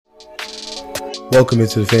Welcome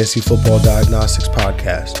into the Fantasy Football Diagnostics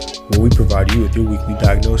Podcast, where we provide you with your weekly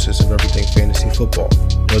diagnosis of everything fantasy football.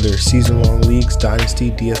 Whether it's season-long leagues,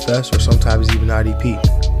 dynasty, DFS, or sometimes even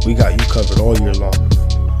IDP, we got you covered all year long.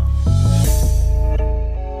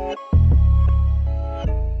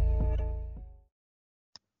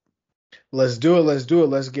 Let's do it.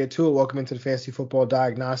 Let's get to it. Welcome into the Fantasy Football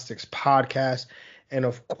Diagnostics Podcast. And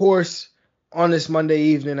of course, on this Monday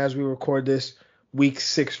evening, as we record this Week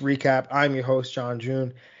 6 recap, I'm your host, John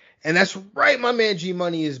June. And that's right, my man G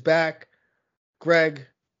Money is back. Greg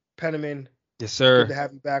Penniman. Yes, sir. Good to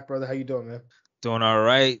have you back, brother. How you doing, man? Doing all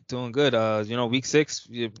right. Doing good. Week 6,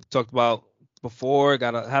 you talked about before.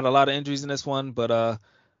 Had a lot of injuries in this one, but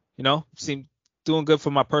seemed doing good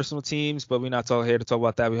for my personal teams. But we're not here to talk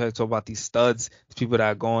about that. We're here to talk about these studs, these people that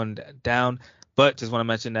are going down. But just want to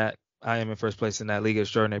mention that I am in first place in that League of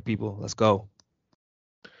Extraordinary People. Let's go.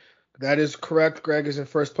 That is correct. Greg is in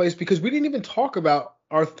first place because we didn't even talk about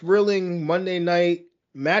our thrilling Monday night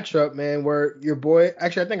matchup, man, where your boy,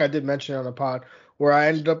 actually, I think I did mention it on the pod, where I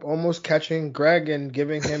ended up almost catching Greg and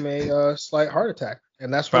giving him a slight heart attack.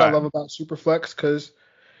 And that's what I love about Superflex because,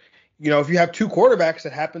 if you have two quarterbacks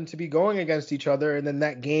that happen to be going against each other and then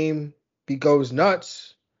that game goes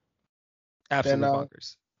nuts, absolutely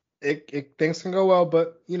bonkers. Things can go well,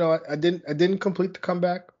 but, I didn't complete the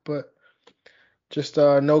comeback, but just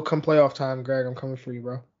no come playoff time, Greg. I'm coming for you,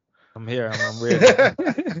 bro. I'm here. I'm ready.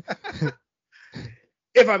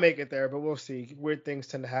 If I make it there, but we'll see. Weird things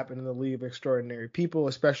tend to happen in the League of Extraordinary People,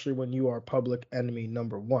 especially when you are public enemy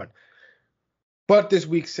number one. But this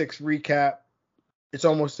Week 6 recap, it's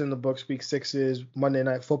almost in the books. Week 6 is Monday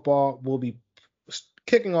Night Football. We'll be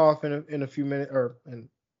kicking off in a few minutes, or in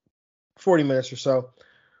 40 minutes or so.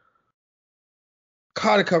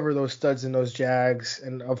 Gotta cover those studs and those jags,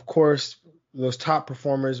 and of course, those top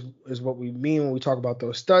performers is what we mean when we talk about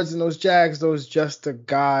those studs and those jags, those just the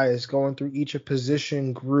guys going through each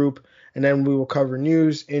position group. And then we will cover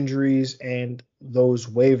news, injuries, and those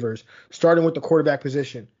waivers. Starting with the quarterback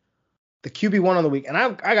position, the QB1 on the week. And I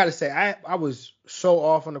got to say, I was so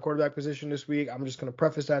off on the quarterback position this week. I'm just going to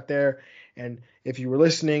preface that there. And if you were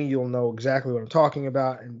listening, you'll know exactly what I'm talking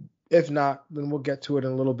about. And if not, then we'll get to it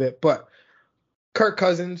in a little bit. But Kirk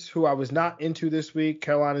Cousins, who I was not into this week.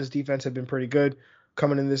 Carolina's defense had been pretty good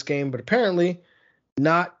coming in this game, but apparently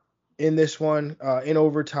not in this one. In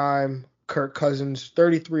overtime, Kirk Cousins,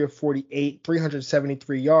 33 of 48,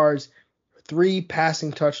 373 yards, 3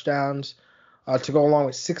 passing touchdowns to go along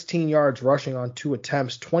with 16 yards rushing on 2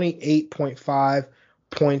 attempts, 28.5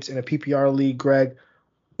 points in a PPR league. Greg,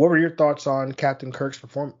 what were your thoughts on Captain Kirk's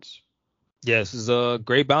performance? Yeah, this is a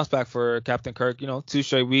great bounce back for Captain Kirk. 2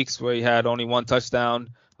 straight weeks where he had only 1 touchdown,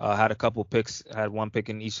 had a couple picks, had 1 pick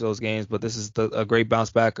in each of those games. But this is a great bounce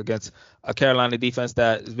back against a Carolina defense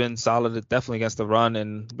that has been solid, definitely against the run,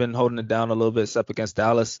 and been holding it down a little bit, except against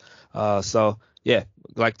Dallas. Like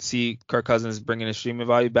to see Kirk Cousins bringing his streaming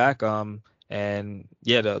value back. To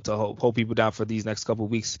hold people down for these next couple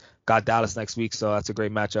of weeks. Got Dallas next week, so that's a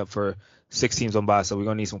great matchup for 6 teams on bye. So we're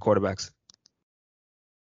gonna need some quarterbacks.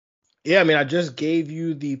 Yeah, I mean, I just gave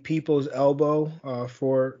you the people's elbow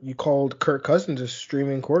for you called Kirk Cousins a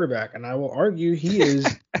streaming quarterback, and I will argue he is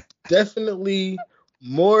definitely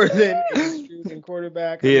more than a streaming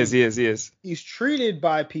quarterback. He is. He's treated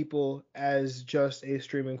by people as just a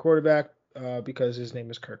streaming quarterback because his name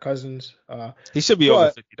is Kirk Cousins. He should be over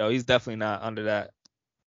 50, though. He's definitely not under that.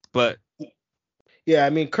 But yeah, I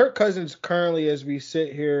mean, Kirk Cousins currently, as we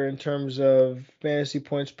sit here in terms of fantasy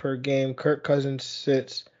points per game, Kirk Cousins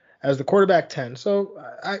sits as the quarterback 10. So,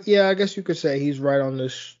 I guess you could say he's right on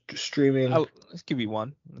this streaming. It's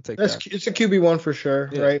QB1. I'll take that. It's a QB1 for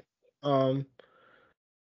sure, yeah. Right?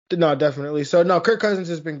 No, definitely. So, no, Kirk Cousins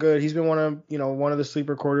has been good. He's been one of the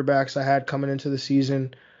sleeper quarterbacks I had coming into the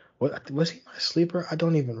season. Was he my sleeper? I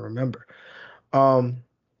don't even remember. I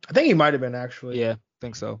think he might have been, actually. Yeah, I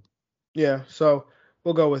think so. Yeah, so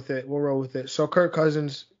we'll go with it. We'll roll with it. So, Kirk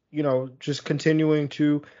Cousins, just continuing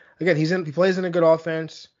to, again, he plays in a good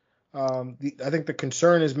offense. I think the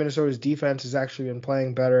concern is Minnesota's defense has actually been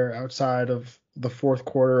playing better outside of the fourth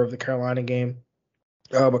quarter of the Carolina game.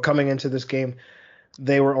 But coming into this game,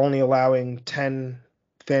 they were only allowing 10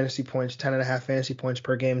 and a half fantasy points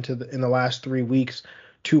per game in the last 3 weeks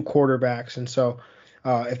to quarterbacks. And so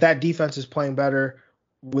if that defense is playing better,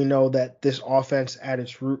 we know that this offense at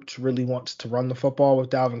its roots really wants to run the football with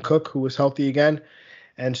Dalvin Cook, who is healthy again.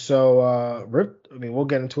 And so, we'll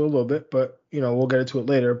get into it a little bit, but, we'll get into it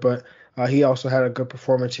later. But he also had a good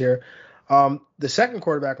performance here. The second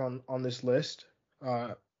quarterback on this list,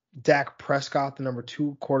 Dak Prescott, the number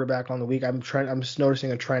 2 quarterback on the week. I'm just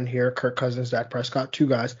noticing a trend here. Kirk Cousins, Dak Prescott, 2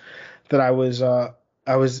 guys that I was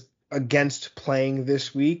against playing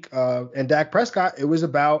this week. And Dak Prescott, it was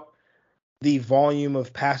about the volume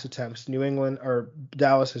of pass attempts. New England or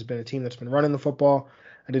Dallas has been a team that's been running the football.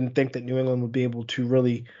 I didn't think that New England would be able to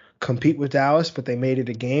really compete with Dallas, but they made it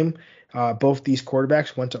a game. Both these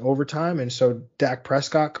quarterbacks went to overtime, and so Dak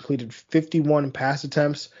Prescott completed 51 pass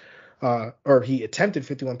attempts, or he attempted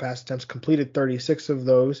 51 pass attempts, completed 36 of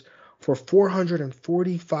those for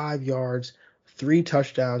 445 yards, 3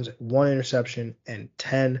 touchdowns, 1 interception, and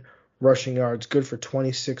 10 rushing yards. Good for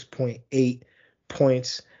 26.8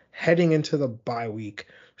 points heading into the bye week.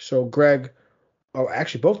 So, Greg,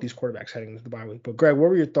 actually, both these quarterbacks heading into the bye week. But, Greg, what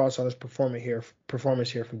were your thoughts on this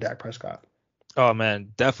performance here from Dak Prescott? Oh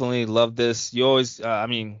man, definitely love this. You always,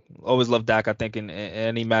 always love Dak. I think in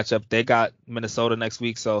any matchup, they got Minnesota next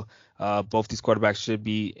week, so both these quarterbacks should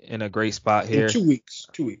be in a great spot here. In 2 weeks.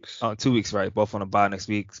 2 weeks. 2 weeks, right? Both on a bye next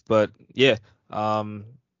week. But yeah, 51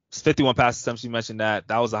 pass attempts. You mentioned that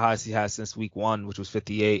was the highest he had since week 1, which was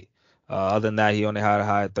 58. Other than that, he only had a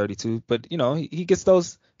high at 32. But he gets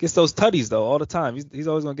those tutties though all the time. He's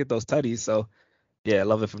always gonna get those tutties. So yeah, I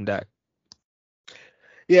love it from Dak.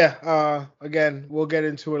 Yeah, again, we'll get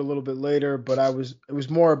into it a little bit later, but it was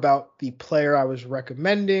more about the player I was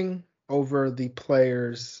recommending over the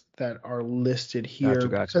players that are listed here.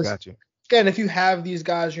 Got you. Again, if you have these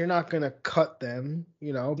guys, you're not going to cut them,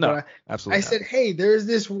 No, but absolutely. I said, hey, there's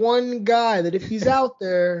this one guy that if he's out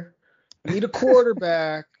there, you need a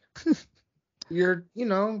quarterback. Go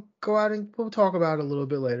out and we'll talk about it a little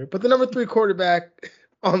bit later. But the number 3 quarterback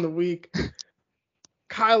on the week,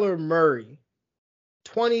 Kyler Murray.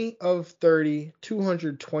 20 of 30,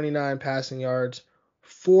 229 passing yards,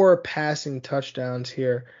 4 passing touchdowns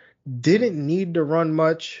here. Didn't need to run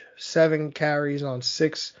much. 7 carries on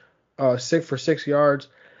 6 for 6 yards.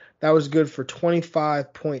 That was good for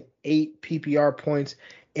 25.8 PPR points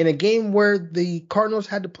in a game where the Cardinals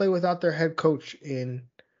had to play without their head coach in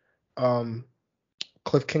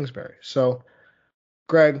Cliff Kingsbury. So,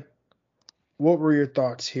 Greg, what were your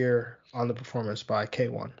thoughts here on the performance by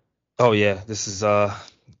K1? Oh yeah, this is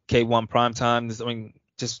K1 prime time.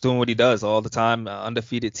 Just doing what he does all the time.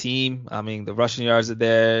 Undefeated team. The rushing yards are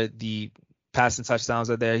there. The passing touchdowns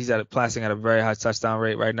are there. He's passing at a very high touchdown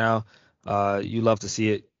rate right now. You love to see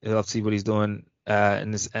it. You love to see what he's doing in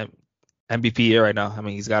this MVP year right now.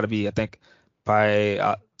 He's got to be, I think,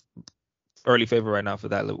 by early favorite right now for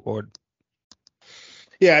that award.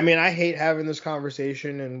 Yeah, I hate having this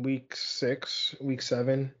conversation in week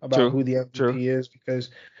 7 about who the MVP is because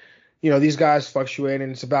these guys fluctuate,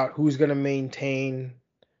 and it's about who's going to maintain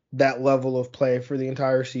that level of play for the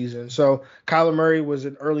entire season. So Kyler Murray was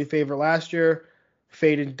an early favorite last year,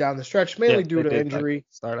 faded down the stretch, mainly due to injury.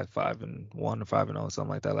 Started at 5-1 or 5-0, something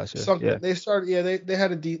like that last year. They started, they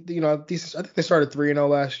had a decent. I think they started 3-0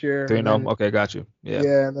 last year. 3-0. Okay, got you. Yeah.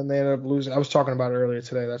 Yeah, and then they ended up losing. I was talking about it earlier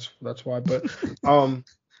today. That's why. But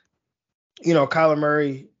Kyler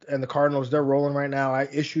Murray and the Cardinals, they're rolling right now. I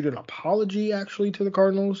issued an apology actually to the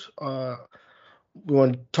Cardinals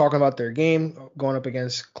when talking about their game going up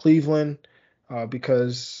against Cleveland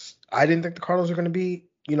because I didn't think the Cardinals are going to be,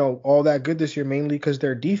 all that good this year, mainly because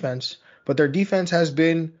their defense. But their defense has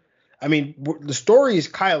been, the story is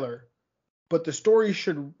Kyler, but the story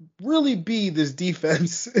should really be this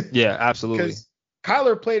defense. Yeah, absolutely. Because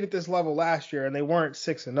Kyler played at this level last year and they weren't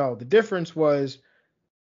 6-0. The difference was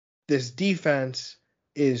this defense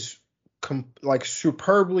is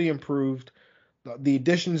superbly improved. The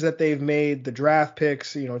additions that they've made, the draft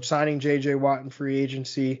picks, signing J.J. Watt in free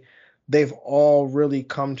agency, they've all really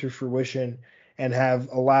come to fruition and have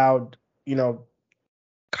allowed,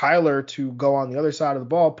 Kyler to go on the other side of the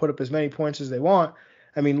ball, put up as many points as they want.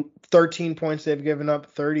 13 points they've given up,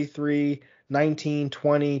 33, 19,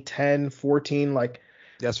 20, 10, 14.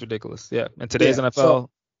 That's ridiculous. Yeah. And today's NFL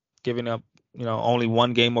giving up, only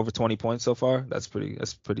one game over 20 points so far. That's pretty.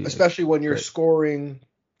 Especially when you're scoring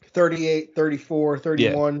 38, 34,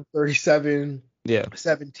 31, 37,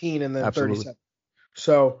 17, and then absolutely. 37.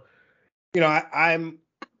 So, I'm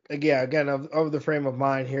again of the frame of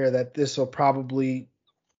mind here that this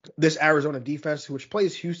Arizona defense, which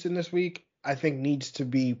plays Houston this week, I think needs to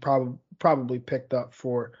be probably picked up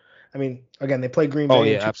for. Again, they play Green Bay. Oh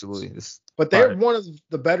yeah, absolutely. But they're one of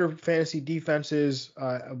the better fantasy defenses.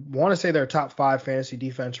 I want to say they're top 5 fantasy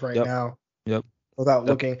defense right now. Yep. Without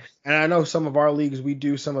looking. And I know some of our leagues, we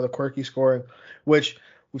do some of the quirky scoring, which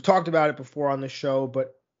we've talked about it before on the show.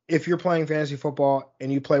 But if you're playing fantasy football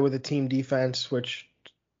and you play with a team defense, which,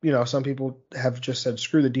 some people have just said,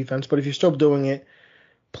 screw the defense. But if you're still doing it,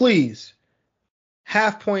 please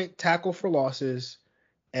half point tackle for losses,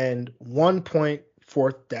 and 1 point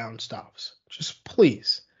fourth down stops. Just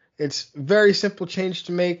please. It's very simple change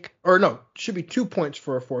to make. Or no, it should be 2 points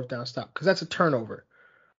for a fourth down stop because that's a turnover.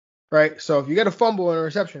 Right? So if you get a fumble and a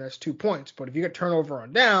reception, that's 2 points. But if you get turnover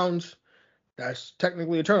on downs, that's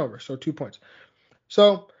technically a turnover. So 2 points.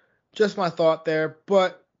 So just my thought there.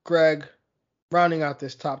 But Greg, rounding out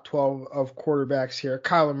this top 12 of quarterbacks here,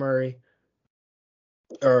 Kyler Murray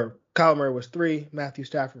was 3, Matthew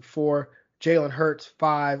Stafford 4, Jalen Hurts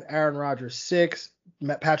 5, Aaron Rodgers 6,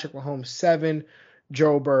 Patrick Mahomes 7,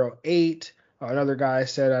 Joe Burrow 8. Another guy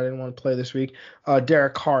said I didn't want to play this week.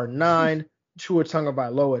 Derek Carr 9, Tua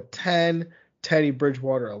Tagovailoa 10, Teddy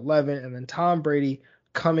Bridgewater 11, and then Tom Brady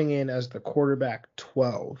coming in as the quarterback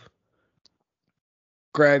 12.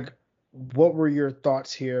 Greg, what were your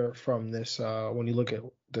thoughts here from this when you look at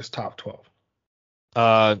this top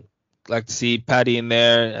 12? Like to see Patty in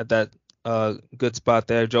there at that good spot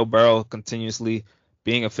there. Joe Burrow continuously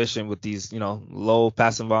being efficient with these, low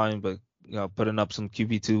passing volume, but putting up some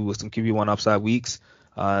QB2 with some QB1 upside weeks.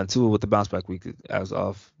 And Tua with the bounce back week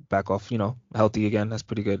back off, healthy again. That's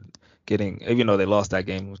pretty good. Even though they lost that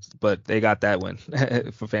game, but they got that win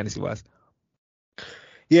for fantasy wise.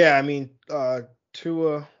 Yeah, I mean,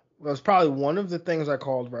 Tua was probably one of the things I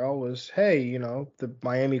called Rel was, hey, the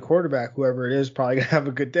Miami quarterback, whoever it is, probably gonna have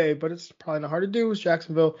a good day, but it's probably not hard to do. It's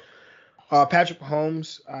Jacksonville. Patrick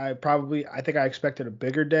Mahomes, I think I expected a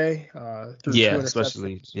bigger day. Through 2 interceptions.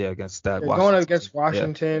 Especially against that Washington. Going against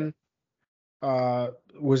Washington,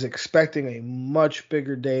 was expecting a much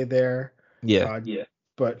bigger day there.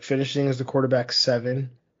 But finishing as the quarterback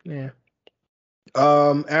 7, yeah.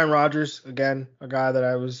 Aaron Rodgers, again, a guy that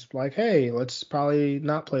I was like, hey, let's probably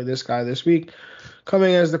not play this guy this week.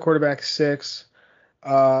 Coming as the quarterback 6.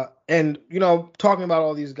 And, talking about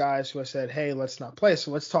all these guys who I said, hey, let's not play.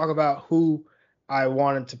 So let's talk about who I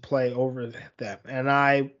wanted to play over them. And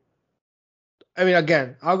I mean,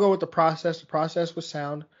 again, I'll go with the process. The process was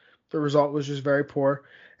sound. The result was just very poor.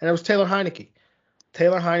 And it was Taylor Heinicke.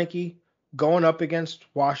 Taylor Heinicke going up against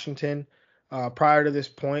Washington. Prior to this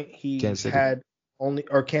point, Kansas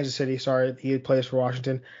City, sorry, he had plays for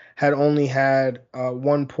Washington, had only had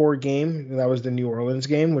one poor game, and that was the New Orleans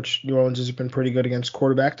game, which New Orleans has been pretty good against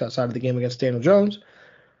quarterbacks outside of the game against Daniel Jones.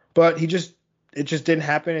 But it just didn't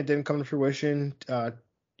happen. It didn't come to fruition.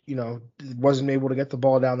 Wasn't able to get the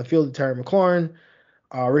ball down the field to Terry McLaurin.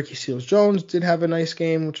 Ricky Seals-Jones did have a nice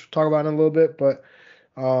game, which we'll talk about in a little bit. But,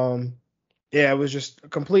 it was just a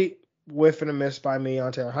complete whiff and a miss by me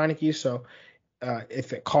on Taylor Heinicke. So,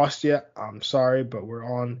 if it cost you, I'm sorry, but we're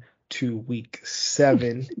on to week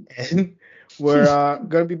 7, and we're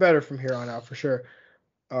going to be better from here on out for sure.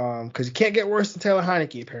 Because you can't get worse than Taylor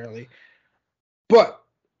Heinicke, apparently. But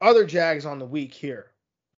other Jags on the week here.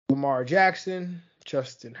 Lamar Jackson,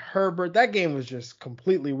 Justin Herbert. That game was just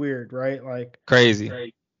completely weird, right? Like crazy.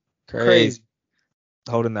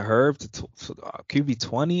 Holding the Herb to QB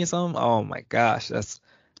 20 or something. Oh my gosh, that's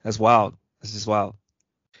wild. That's just wild.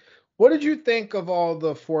 What did you think of all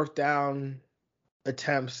the fourth down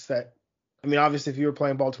attempts that, I mean, obviously if you were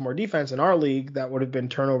playing Baltimore defense in our league, that would have been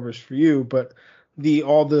turnovers for you, but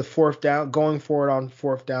all the fourth down, going forward on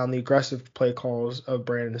fourth down, the aggressive play calls of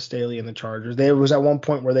Brandon Staley and the Chargers. There was at one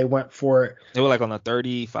point where they went for it. They were like on the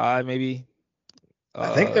 35 maybe.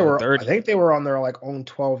 I think they were 30. I think they were on their own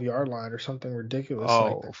 12-yard line or something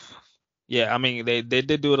ridiculous. Yeah, I mean they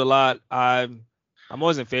did do it a lot. I'm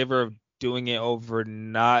always in favor of doing it over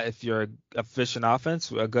not if you're an efficient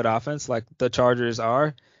offense, a good offense like the Chargers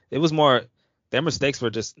are. It was more their mistakes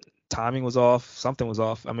were just timing was off, something was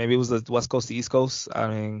off. I mean, maybe it was the West Coast to East Coast. I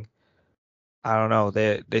mean, I don't know.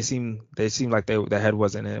 They seem like their head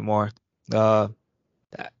wasn't in it more.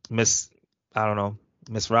 Miss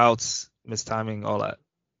routes, miss timing, all that.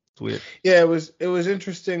 It's weird. Yeah, it was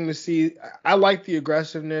interesting to see. I like the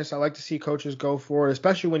aggressiveness. I like to see coaches go for it,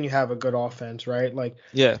 especially when you have a good offense, right? Like,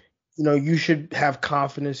 yeah. You should have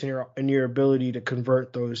confidence in your ability to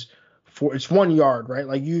convert those it's 1 yard, right?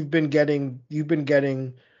 Like you've been getting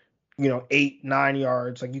 8-9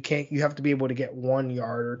 yards. Like you have to be able to get 1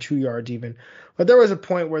 yard or 2 yards even. But there was a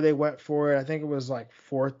point where they went for it. I think it was like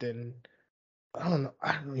fourth and I don't know.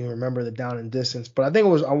 I don't even remember the down and distance, but I think it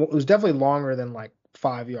was definitely longer than like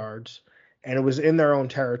 5 yards. And it was in their own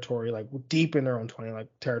territory, like deep in their own 20 like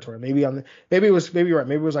territory. Maybe you're right. Maybe it was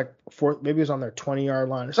like fourth. Maybe it was on their 20-yard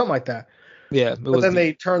line or something like that. Yeah. But then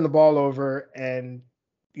they turned the ball over, and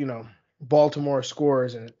Baltimore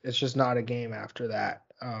scores, and it's just not a game after that.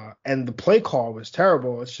 And the play call was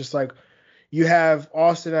terrible. It's just like you have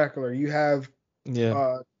Austin Eckler, you have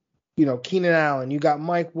Keenan Allen, you got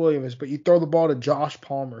Mike Williams, but you throw the ball to Josh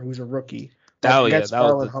Palmer, who's a rookie. like Yeah, against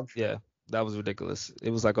Marlon Humphrey. yeah, that was ridiculous.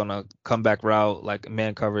 It was like on a comeback route, like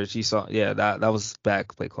man coverage. He saw, yeah, that was bad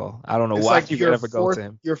play call. I don't know It's why like you would ever go to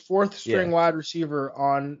him. your fourth Yeah, string wide receiver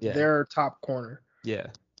on yeah, their top corner. yeah.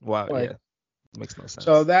 Wow, Like yeah, makes no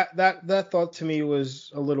so sense. that thought to me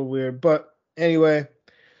was a little weird. But anyway,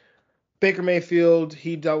 Baker Mayfield,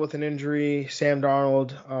 he dealt with an injury. Sam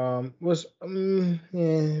Darnold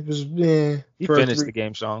He for finished three. the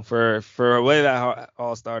game strong for a way that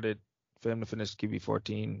all started. For him to finish QB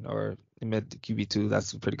 14 or mid QB 2,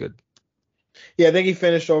 that's pretty good. Yeah, I think he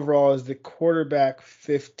finished overall as the quarterback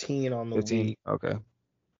 15 on the 15, week. okay.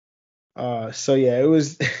 So yeah, it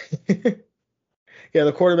was yeah,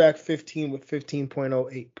 the quarterback 15 with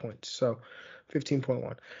 15.08 points. So 15.1.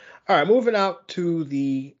 All right, moving out to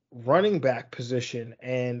the running back position,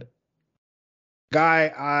 and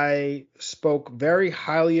guy I spoke very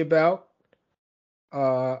highly about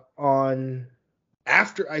on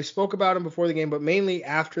after I spoke about him before the game, but mainly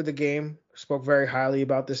after the game, spoke very highly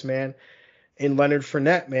about this man in Leonard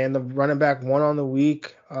Fournette, man, the running back, one on the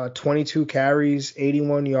week, 22 carries,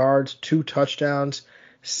 81 yards, 2 touchdowns,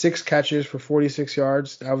 6 catches for 46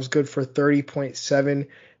 yards. That was good for 30.7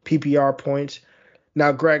 PPR points.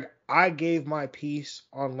 Now, Greg, I gave my piece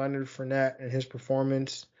on Leonard Fournette and his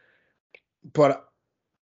performance, but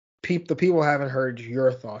the people haven't heard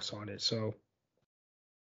your thoughts on it. So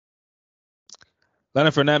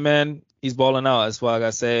Leonard Fournette, man, he's balling out. That's what I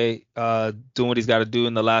gotta say. Doing what he's got to do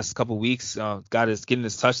in the last couple weeks. Getting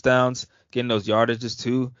his touchdowns, getting those yardages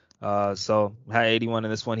too. So had 81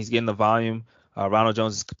 in this one. He's getting the volume. Ronald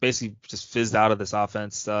Jones is basically just fizzed out of this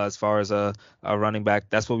offense as far as a running back.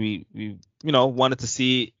 That's what we wanted to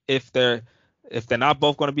see. If they're not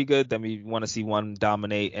both going to be good, then we want to see one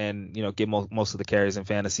dominate and get most of the carries in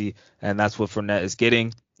fantasy, and that's what Fournette is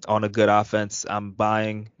getting on a good offense. I'm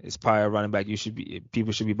buying. It's probably a running back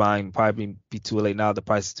people should be buying. Probably be too late now. The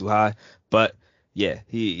price is too high. But yeah,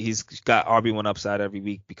 he's got RB1 upside every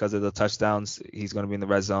week because of the touchdowns. He's going to be in the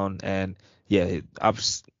red zone, and yeah, I'm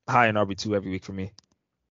high in RB2 every week for me.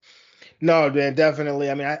 no, man, definitely.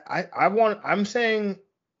 I mean, I'm saying,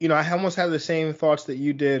 I almost have the same thoughts that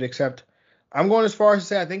you did, except I'm going as far as to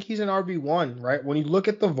say I think he's an RB1, right? When you look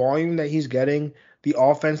at the volume that he's getting, the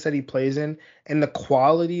offense that he plays in, and the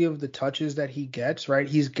quality of the touches that he gets, right?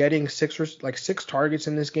 He's getting six targets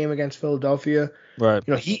in this game against Philadelphia. Right.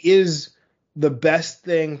 He is the best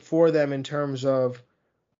thing for them in terms of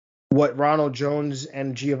what Ronald Jones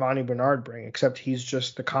and Giovanni Bernard bring, except he's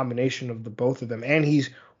just the combination of the both of them, and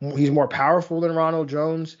he's more powerful than Ronald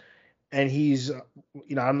Jones, and he's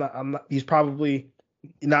he's probably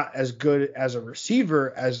not as good as a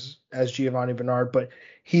receiver as Giovanni Bernard, but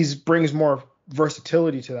he brings more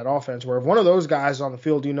versatility to that offense. Where if one of those guys is on the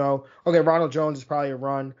field, okay, Ronald Jones is probably a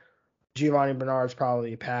run, Giovanni Bernard is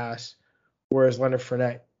probably a pass, whereas Leonard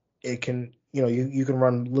Fournette, it can you can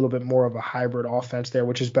run a little bit more of a hybrid offense there,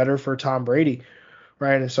 which is better for Tom Brady,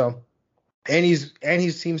 right? And so he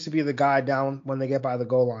seems to be the guy down when they get by the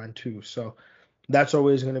goal line too. So that's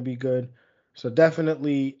always going to be good. So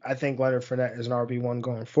definitely, I think Leonard Fournette is an RB1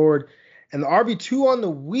 going forward. And the RB2 on the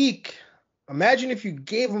week, imagine if you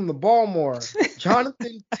gave him the ball more.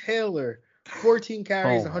 Jonathan Taylor, 14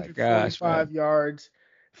 carries, Oh my gosh, man. 145 yards.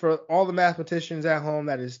 For all the mathematicians at home,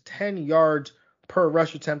 that is 10 yards per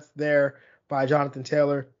rush attempt there by Jonathan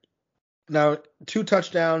Taylor. Now, 2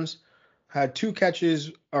 touchdowns, had 2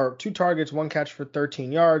 catches, or 2 targets, 1 catch for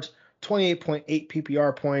 13 yards, 28.8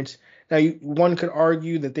 PPR points. Now, one could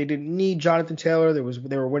argue that they didn't need Jonathan Taylor. They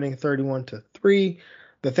were winning 31-3.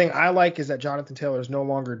 The thing I like is that Jonathan Taylor is no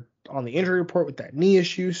longer on the injury report with that knee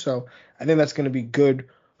issue, so I think that's going to be good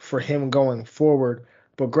for him going forward.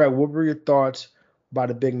 But Greg, what were your thoughts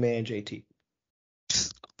about a big man, JT?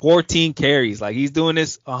 14 carries. Like he's doing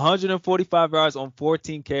this 145 yards on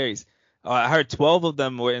 14 carries. I heard 12 of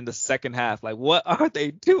them were in the second half. Like, what are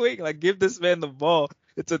they doing? Like, give this man the ball.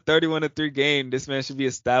 It's a 31-3 game. This man should be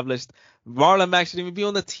established. Marlon Mack shouldn't even be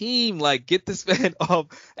on the team. Like, get this man off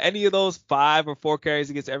any of those 5 or 4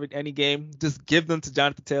 carries against any game. Just give them to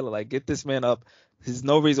Jonathan Taylor. Like, get this man up. There's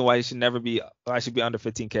no reason why he should never be. I should be under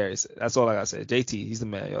 15 carries. That's all I gotta say. JT, he's the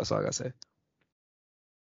man. Yo, that's all I gotta say.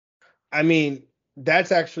 I mean,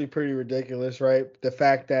 that's actually pretty ridiculous, right? The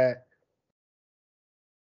fact that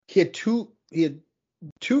he had two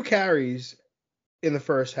carries in the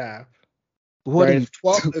first half. What Right? are you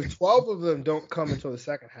If 12 of them don't come until the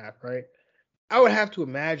second half, right? I would have to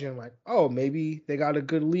imagine like, oh, maybe they got a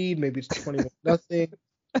good lead, maybe it's 21-0.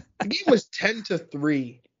 The game was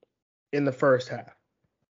 10-3 in the first half.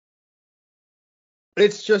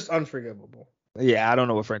 It's just unforgivable. Yeah, I don't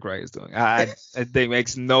know what Frank Reich is doing. I think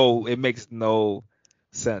it makes no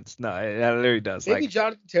sense. No, it literally does. Maybe Like,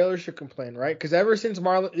 Jonathan Taylor should complain, right? Because ever since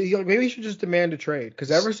maybe he should just demand a trade.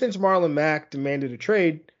 Because ever since Marlon Mack demanded a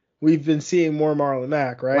trade, we've been seeing more Marlon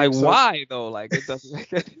Mack, right? So why though? Like, it doesn't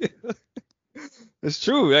make any. It's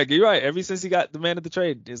true. Like, you're right. Ever since he got demanded the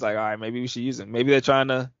trade, it's like, all right, maybe we should use him. Maybe they're trying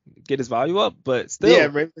to get his value up, but yeah,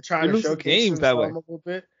 still, maybe they're trying you're to losing showcase games that himself way. a little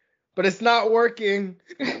bit, but it's not working.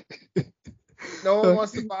 No one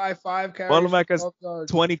wants to buy 5 carries. Marlon Mack for has 12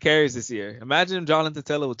 yards. 20 carries this year. Imagine Jonathan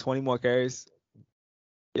Taylor with 20 more carries.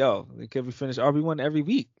 Yo, could we finish RB1 every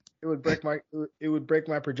week? It would break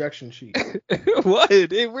my projection sheet. It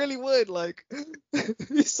would. It really would. Like,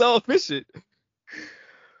 he's so efficient.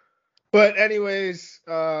 But anyways,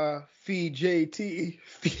 feed JT.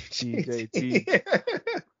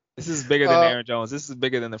 This is bigger than Aaron Jones. This is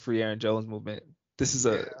bigger than the free Aaron Jones movement. This is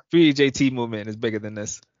a free JT movement is bigger than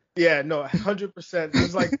this. Yeah, no, 100%.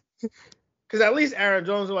 It's like, because at least Aaron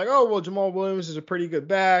Jones are like, oh, well, Jamal Williams is a pretty good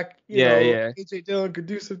back. You know, AJ Dillon could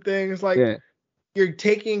do some things. Like, you're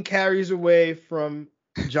taking carries away from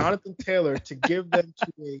Jonathan Taylor to give them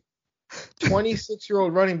to a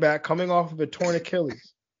 26-year-old running back coming off of a torn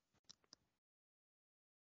Achilles.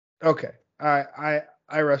 Okay, I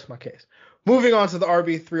rest my case. Moving on to the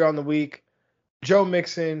RB3 on the week, Joe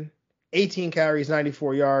Mixon, 18 carries,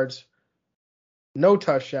 94 yards, no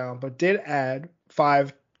touchdown, but did add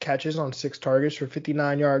 5 catches on 6 targets for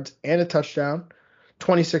 59 yards and a touchdown,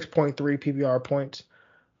 26.3 PPR points.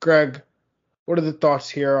 Greg, what are the thoughts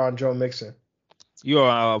here on Joe Mixon? You know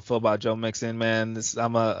how I feel about Joe Mixon, man.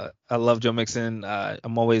 I love Joe Mixon.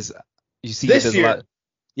 I'm always, you see this year. A lot.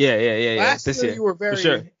 Yeah. Last this year you were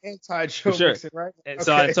very anti-Joe Mixon, right? And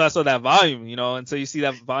so I saw that volume, you know, and so you see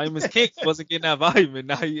that volume is king. Wasn't getting that volume, and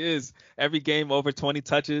now he is. Every game over 20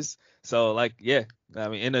 touches. So, like, yeah, I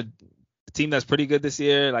mean, in a team that's pretty good this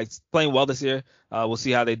year, like playing well this year. We'll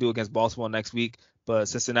see how they do against Baltimore next week. But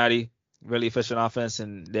Cincinnati, really efficient offense,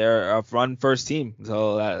 and they're a run-first team.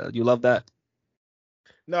 So you love that.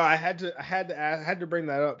 No, I had to bring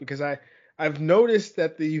that up because I've noticed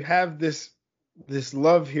that you have this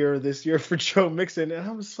love here this year for Joe Mixon, and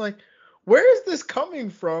I was like, where is this coming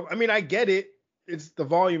from? I mean, I get it, it's the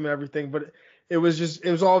volume and everything, but it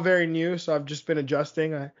was all very new, so I've just been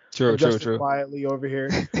adjusting. True. Quietly over here.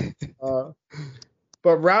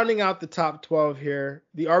 But rounding out the top 12 here,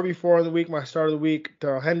 the RB4 of the week, my start of the week,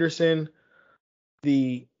 Darrell Henderson,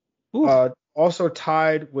 also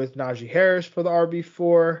tied with Najee Harris for the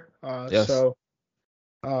RB4. Yes. So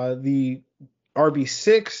the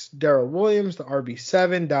RB6, Darrell Williams, the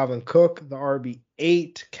RB7, Dalvin Cook, the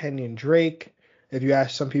RB8, Kenyon Drake. If you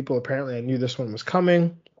ask some people, apparently I knew this one was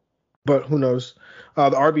coming, but who knows? The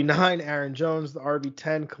RB9, Aaron Jones, the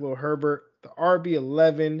RB10, Khalil Herbert, the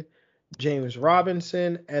RB11, James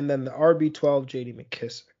Robinson, and then the RB12, J.D.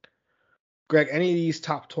 McKissic. Greg, any of these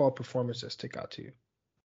top 12 performances stick out to you?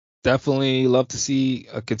 Definitely love to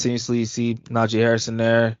continuously see Najee Harris in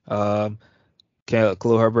there.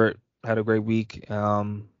 Khalil Herbert had a great week.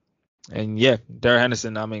 And yeah, Darrell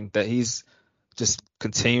Henderson, I mean, that he's just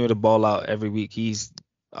continuing to ball out every week. He's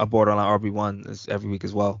a borderline RB1 every week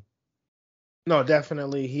as well. No,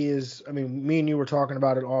 definitely. He is. I mean, me and you were talking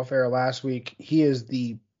about it off air last week. He is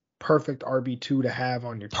the perfect RB2 to have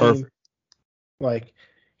on your team. Like,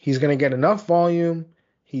 he's going to get enough volume.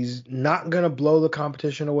 He's not going to blow the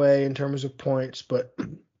competition away in terms of points, but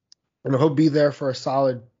he'll be there for a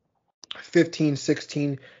solid 15,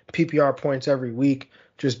 16 PPR points every week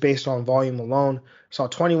just based on volume alone. Saw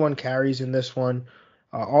 21 carries in this one.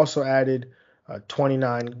 Also added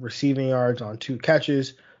 29 receiving yards on 2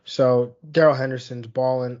 catches. So Darrell Henderson's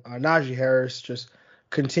balling. Najee Harris just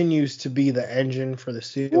continues to be the engine for the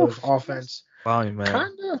Steelers offense. Volume, man.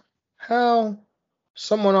 Kind of how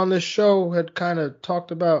someone on this show had kind of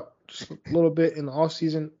talked about just a little bit in the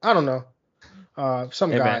offseason. I don't know. Some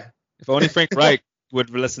guy. Man, if only Frank Reich would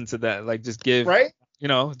listen to that. Like, just give,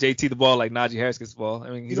 JT the ball like Najee Harris gets the ball. I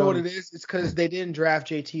mean, you know what it is? It's because they didn't draft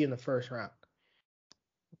JT in the first round.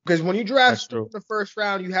 Because when you draft in the first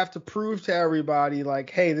round, you have to prove to everybody, like,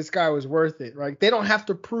 hey, this guy was worth it. Right? They don't have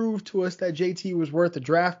to prove to us that JT was worth a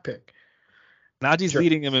draft pick. Najee's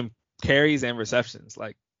leading him in carries and receptions.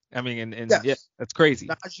 Like, I mean, yeah, that's crazy.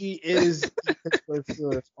 Najee is the Pittsburgh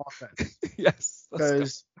Steelers offense. Yes.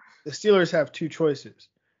 Because the Steelers have 2 choices.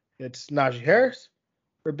 It's Najee Harris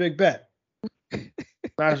or Big Ben.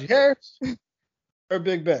 Najee Harris or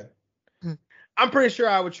Big Ben. I'm pretty sure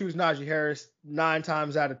I would choose Najee Harris 9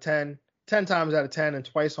 times out of 10, 10 times out of 10, and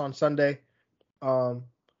twice on Sunday. So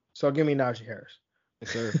give me Najee Harris.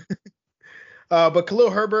 Yes, sir. But Khalil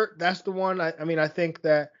Herbert, that's the one. I think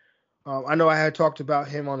that I know I had talked about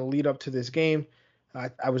him on the lead up to this game.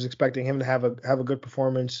 I was expecting him to have a good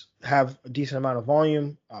performance, have a decent amount of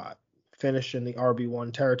volume, finish in the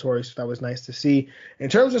RB1 territory, so that was nice to see. In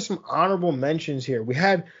terms of some honorable mentions here, it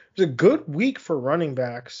was a good week for running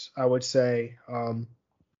backs, I would say.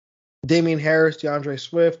 Damian Harris, DeAndre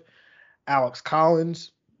Swift, Alex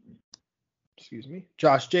Collins,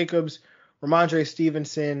 Josh Jacobs, Ramondre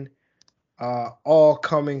Stevenson, all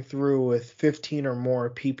coming through with 15 or more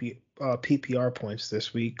PPR points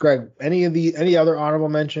this week. Greg, any other honorable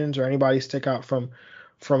mentions or anybody stick out from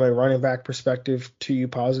a running back perspective to you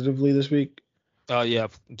positively this week? Yeah,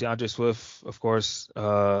 DeAndre Swift, of course,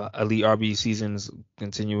 elite RB seasons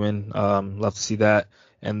continuing. Love to see that.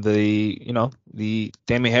 And the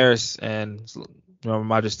Damian Harris and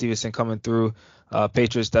Ramondre Stevenson coming through.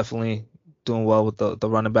 Patriots definitely doing well with the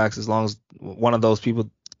running backs. As long as one of those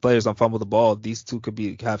players don't fumble the ball, these two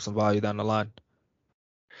could have some value down the line.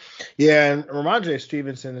 Yeah, and Ramondre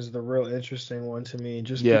Stevenson is the real interesting one to me,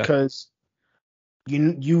 just because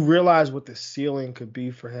you realize what the ceiling could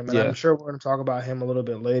be for him. And I'm sure we're going to talk about him a little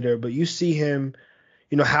bit later, but you see him,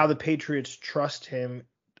 how the Patriots trust him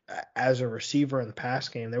as a receiver in the pass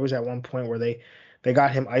game. There was at one point where they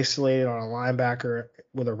got him isolated on a linebacker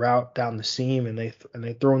with a route down the seam, and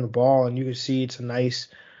they throw him the ball, and you can see it's a nice.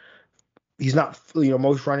 He's not,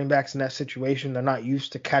 most running backs in that situation, they're not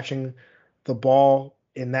used to catching the ball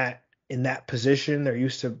in that position. They're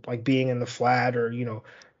used to like being in the flat or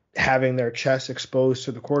having their chest exposed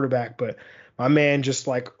to the quarterback. But my man just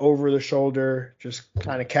like over the shoulder just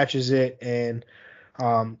kind of catches it, and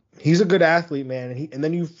he's a good athlete, man. And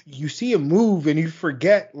then you see him move and you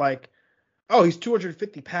forget like, oh, he's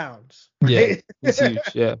 250 pounds. Right? Yeah, he's huge.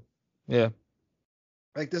 Yeah.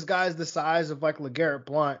 Like this guy's the size of like LeGarrette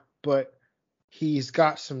Blount, but he's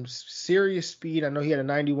got some serious speed. I know he had a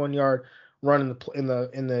 91-yard run in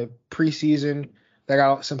the preseason that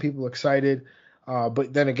got some people excited.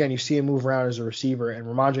 But then again, you see him move around as a receiver, and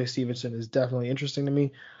Ramondre Stevenson is definitely interesting to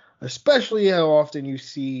me, especially how often you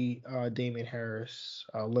see Damian Harris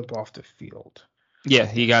limp off the field. Yeah,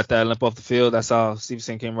 he got that limp off the field. That's how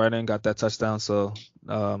Stevenson came right in, got that touchdown. So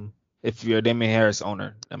if you're a Damian Harris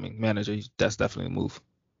owner, manager, that's definitely a move.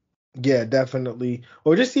 Yeah, definitely.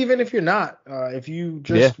 Or just even if you're not, if you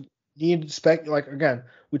just need like again,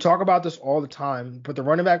 we talk about this all the time, but the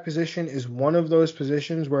running back position is one of those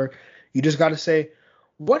positions where you just got to say,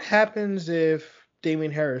 what happens if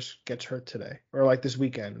Damian Harris gets hurt today or like this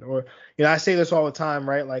weekend? Or, I say this all the time,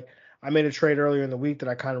 right? Like I made a trade earlier in the week that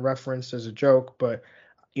I kind of referenced as a joke, but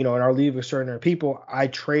in our league with certain people, I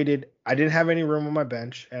didn't have any room on my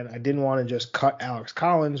bench, and I didn't want to just cut Alex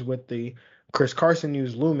Collins with the Chris Carson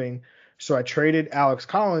news looming. So I traded Alex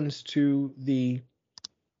Collins to the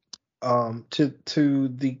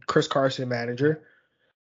the Chris Carson manager,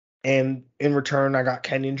 and in return I got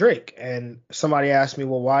Kenyon Drake. And somebody asked me,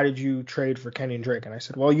 well, why did you trade for Kenyon Drake? And I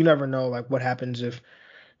said, well, you never know like what happens if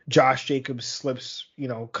Josh Jacobs slips,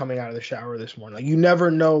 coming out of the shower this morning. Like you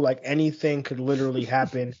never know, like anything could literally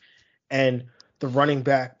happen. And the running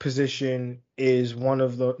back position is one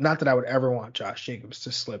of the, not that I would ever want Josh Jacobs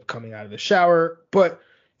to slip coming out of the shower, but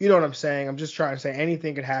you know what I'm saying? I'm just trying to say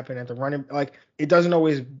anything could happen at the running, like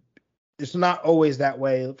it's not always that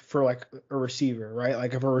way for like a receiver, right?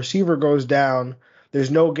 Like if a receiver goes down,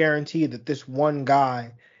 there's no guarantee that this one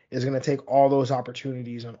guy is going to take all those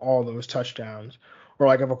opportunities and all those touchdowns. Or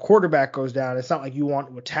like if a quarterback goes down, it's not like you want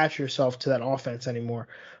to attach yourself to that offense anymore.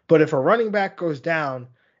 But if a running back goes down,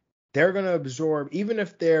 they're going to absorb, even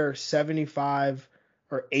if they're 75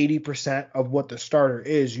 or 80% of what the starter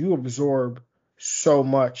is, you absorb so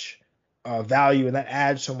much value, and that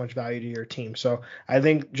adds so much value to your team. So I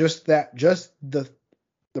think just the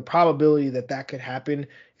probability that could happen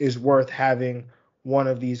is worth having one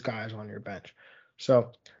of these guys on your bench.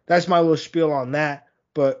 So that's my little spiel on that.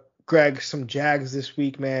 But Greg, some Jags this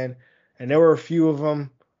week, man, and there were a few of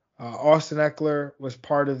them. Austin Eckler was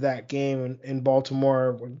part of that game in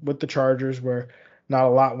Baltimore with the Chargers, where not a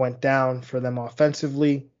lot went down for them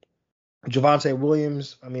offensively. Javonte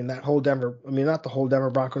Williams, that whole Denver, not the whole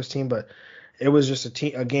Denver Broncos team, but it was just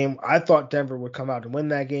a game. I thought Denver would come out and win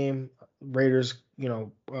that game. Raiders,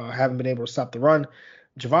 haven't been able to stop the run.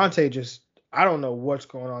 Javonte I don't know what's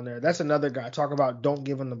going on there. That's another guy. Talk about don't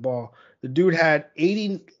give him the ball. The dude had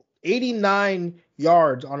 89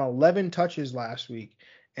 yards on 11 touches last week,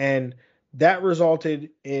 and that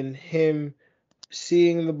resulted in him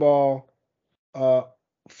seeing the ball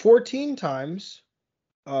 14 times.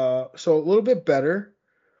 So a little bit better,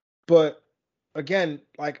 but again,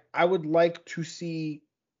 like I would like to see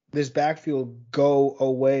this backfield go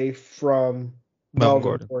away from Melvin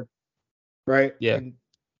Gordon, right? Yeah. And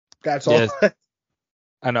that's all.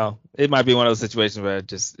 I know it might be one of those situations where it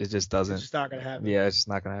just It's doesn't. just not gonna happen. Yeah, it's just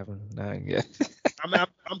not gonna happen. Yeah.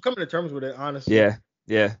 I'm coming to terms with it, honestly. Yeah.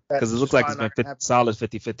 Yeah. Because it That's looks just like probably it's been not gonna happen solid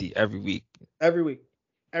 50-50 every week. every week,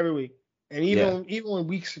 every week, and Yeah. even when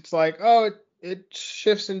weeks it's like, oh, it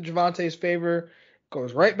shifts in Javante's favor,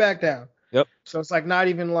 goes right back down. Yep. So it's like not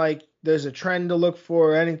even like there's a trend to look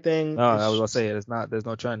for or anything. No, I was gonna It's say it's not. There's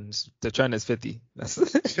no trend. The trend is 50. That's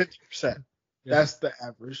 50%. yeah. That's the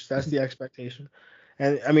average. That's the expectation.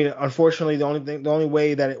 And I mean, unfortunately, the only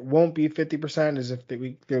way that it won't be 50% is if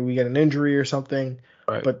we get an injury or something.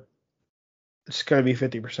 Right. But it's gonna be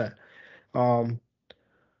 50%.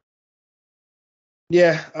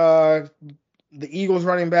 Yeah. The Eagles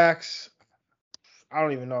running backs. I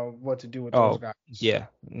don't even know what to do with those Oh guys. yeah.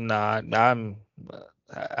 Nah.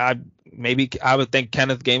 I maybe I would think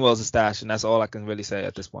Kenneth Gainwell's a stash, and that's all I can really say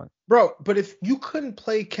at this point. Bro, but if you couldn't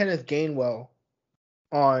play Kenneth Gainwell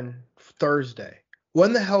on Thursday,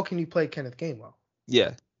 when the hell can you play Kenneth Gainwell?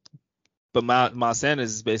 Yeah. But Miles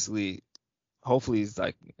Sanders is basically, hopefully he's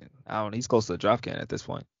like, I don't know, he's close to a drop can at this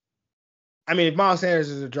point. I mean, if Miles Sanders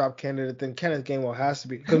is a drop candidate, then Kenneth Gainwell has to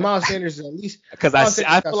be, because Miles Sanders is at least. Because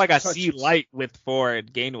I feel like I touches. see light with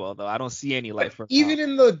Ford Gainwell though. I don't see any light for even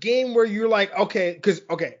in the game where you're like, okay,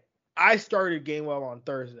 I started Gainwell on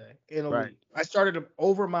Thursday in a league. I started him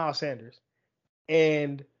over Miles Sanders,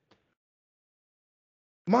 and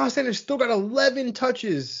Miles Sanders still got 11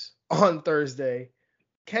 touches on Thursday.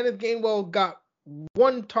 Kenneth Gainwell got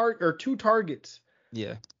one target or two targets.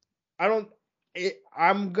 Yeah.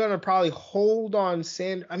 I'm gonna probably hold on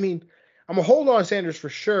Sanders. I mean, I'm gonna hold on Sanders for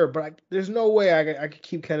sure, but there's no way I could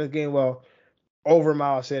keep Kenneth Gainwell over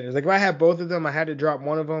Miles Sanders. Like if I had both of them, I had to drop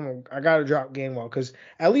one of them. I got to drop Gainwell because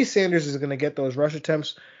at least Sanders is gonna get those rush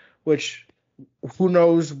attempts, which who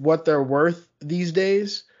knows what they're worth these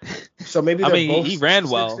days. So maybe they're both. He ran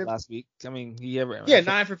well last week. I mean, he ever. Yeah,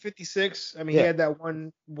 9 for 56. I mean, he had that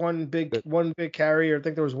one big carry, or I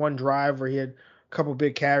think there was one drive where he had a couple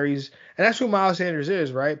big carries, and that's who Miles Sanders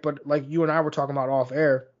is, right? But like you and I were talking about off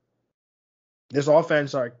air, this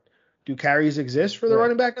offense, like, do carries exist for the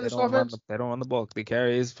running back in this offense? They don't run the ball. The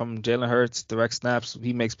carries from Jalen Hurts, direct snaps.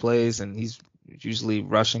 He makes plays, and he's usually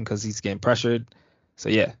rushing because he's getting pressured. So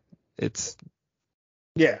yeah, it's.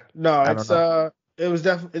 Yeah, no, it's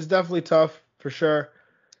definitely tough for sure.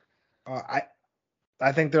 I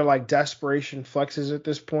think they're like desperation flexes at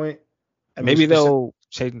this point. Maybe they'll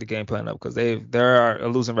change the game plan up because they're a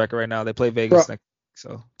losing record right now. They play Vegas next week,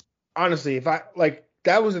 so. Honestly, if I like.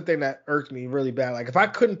 That was the thing that irked me really bad. Like, if I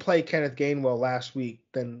couldn't play Kenneth Gainwell last week,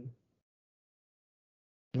 then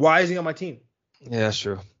why is he on my team? Yeah, that's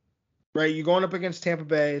true. Right? You're going up against Tampa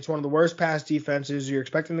Bay. It's one of the worst pass defenses. You're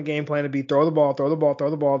expecting the game plan to be throw the ball.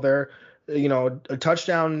 They're, a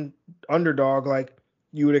touchdown underdog. Like,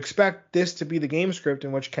 you would expect this to be the game script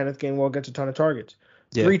in which Kenneth Gainwell gets a ton of targets.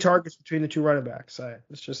 Yeah. 3 targets between the 2 running backs.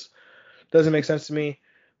 It's just doesn't make sense to me.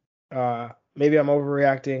 Maybe I'm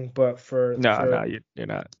overreacting, but you're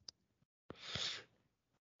not.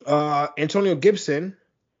 Antonio Gibson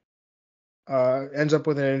ends up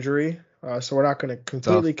with an injury, so we're not going to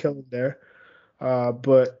completely kill him there.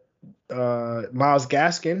 But Myles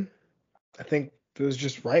Gaskin, I think it was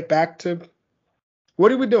just right back to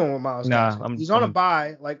what are we doing with Myles Gaskin? He's on a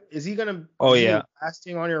bye. Like, is he going to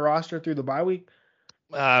lasting on your roster through the bye week?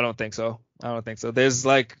 I don't think so. There's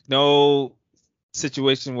like no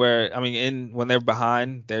situation where when they're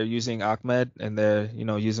behind, they're using Ahmed and they're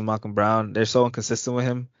using Malcolm Brown. They're so inconsistent with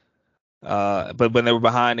him. But when they were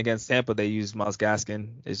behind against Tampa, they used Myles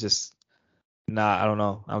Gaskin. It's just I don't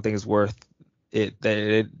know. I don't think it's worth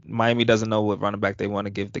it. Miami doesn't know what running back they want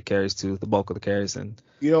to give the carries to, the bulk of the carries, and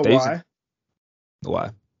you know why? Why?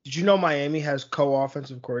 Did you know Miami has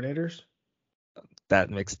co-offensive coordinators? That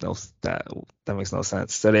makes no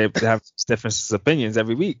sense. So they have different opinions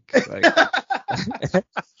every week. Like, I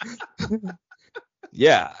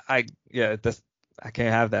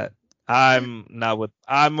can't have that. I'm not with.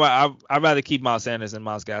 I'd rather keep Miles Sanders than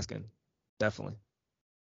Myles Gaskin, definitely.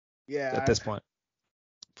 Yeah. At this point,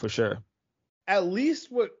 for sure. At least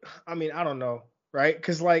I don't know, right?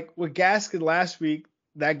 Because like with Gaskin last week,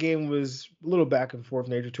 that game was a little back and forth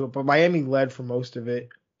nature to it, but Miami led for most of it.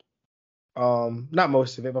 Not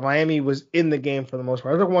most of it, but Miami was in the game for the most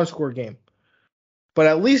part. It was a 1-score game. But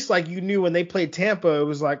at least, like, you knew when they played Tampa, it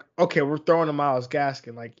was like, okay, we're throwing to Myles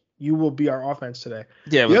Gaskin. Like, you will be our offense today.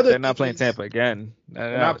 Yeah, but they're not playing Tampa again.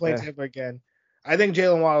 They're not playing Tampa again. I think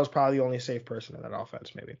Jalen Waddle is probably the only safe person in that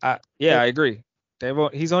offense, maybe. I agree.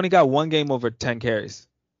 He's only got one game over 10 carries.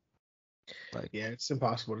 Yeah, it's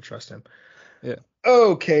impossible to trust him. Yeah.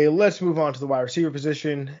 Okay, let's move on to the wide receiver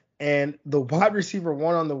position. And the wide receiver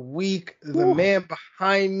 1 on the week, the man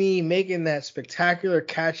behind me making that spectacular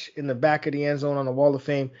catch in the back of the end zone on the Wall of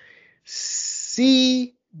Fame,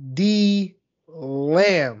 CeeDee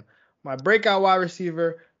Lamb, my breakout wide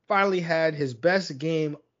receiver, finally had his best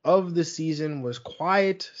game of the season. Was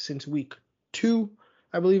quiet since week 2,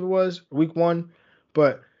 I believe it was, week 1,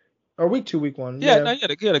 or week 2, week 1. Yeah, no, he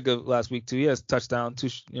had a good last week too. He has a touchdown,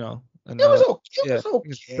 and It was okay.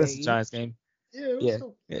 That's the Giants game. Yeah, it was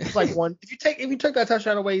okay. It's like one. If you took that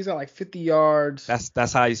touchdown away, he's got like 50 yards.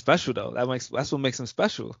 That's how he's special though. That's what makes him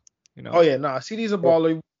special. Oh yeah, no. CeeDee's a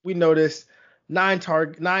baller. We noticed 9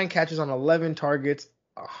 catches on 11 targets,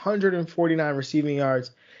 149 receiving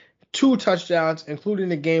yards, 2 touchdowns, including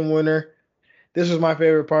the game winner. This was my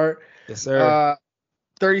favorite part. Yes, sir.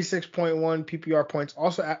 36.1 PPR points.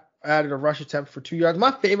 Also added a rush attempt for 2 yards.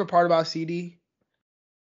 My favorite part about CeeDee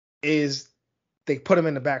is they put him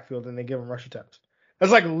in the backfield and they give him rush attempts.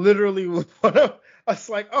 That's like literally what I was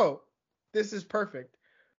like, oh, this is perfect.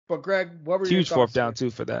 But Greg, what were your thoughts? Huge fourth down too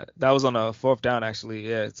for that. That was on a fourth down actually.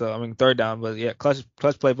 Yeah. So I mean third down, but yeah, clutch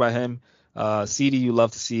play by him. CeeDee, you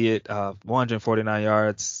love to see it. 149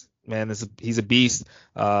 yards. Man, he's a beast.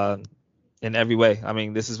 In every way. I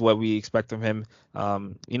mean, this is what we expect from him.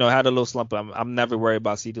 Had a little slump. I'm never worried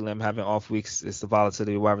about CeeDee Lamb having off weeks. It's the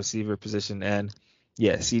volatility of wide receiver position. And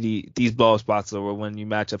yeah, CeeDee, these ball spots are when you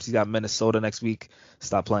match ups. He's got Minnesota next week.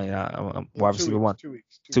 Stop playing. I'm wide receiver 1.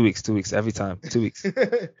 2 weeks every time. 2 weeks.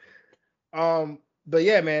 But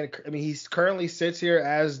yeah, man. I mean, he currently sits here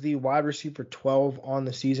as the wide receiver 12 on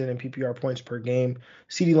the season in PPR points per game.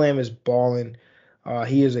 CeeDee Lamb is balling.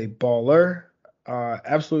 He is a baller.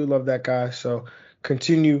 Absolutely love that guy. So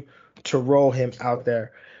continue to roll him out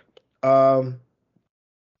there.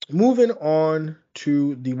 Moving on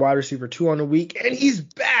to the wide receiver 2 on the week, and he's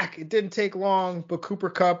back. It didn't take long, but Cooper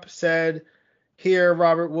Kupp said, "Here,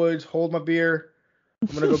 Robert Woods, hold my beer.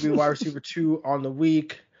 I'm gonna go be the wide receiver 2 on the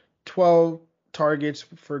week. 12 targets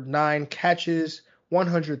for 9 catches,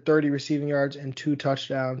 130 receiving yards, and 2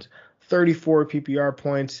 touchdowns. 34 PPR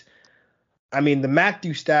points." I mean, the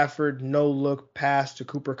Matthew Stafford no-look pass to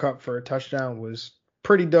Cooper Kupp for a touchdown was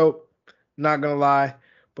pretty dope, not going to lie.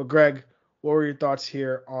 But, Greg, what were your thoughts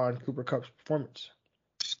here on Cooper Kupp's performance?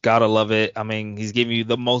 Gotta love it. I mean, he's giving you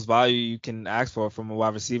the most value you can ask for from a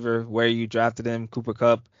wide receiver. Where you drafted him, Cooper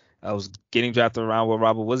Kupp was getting drafted around where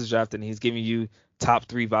Robert Woods is drafted, and he's giving you top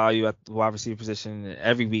 3 value at the wide receiver position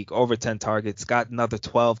every week, over 10 targets. Got another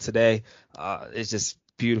 12 today. It's just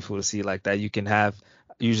beautiful to see like that. You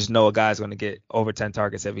just know a guy's going to get over 10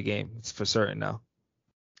 targets every game. It's for certain now.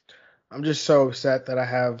 I'm just so upset that I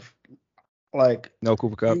have, like... No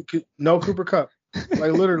Cooper Kupp. No Cooper Kupp.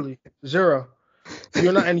 Like, literally, 0. You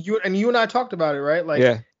and I talked about it, right? Like,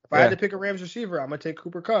 if I had to pick a Rams receiver, I'm going to take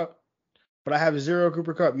Cooper Kupp. But I have 0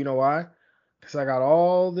 Cooper Kupp. You know why? Because I got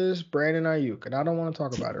all this Brandon Ayuk, and I don't want to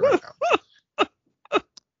talk about it right now.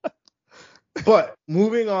 But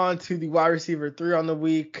moving on to the wide receiver 3 on the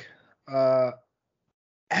week,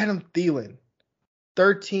 Adam Thielen,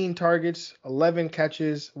 13 targets, 11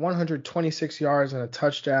 catches, 126 yards, and a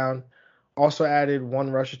touchdown. Also added 1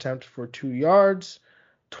 rush attempt for 2 yards,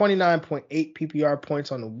 29.8 PPR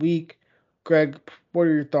points on the week. Greg, what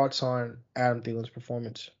are your thoughts on Adam Thielen's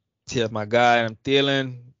performance? Yeah, my guy, Adam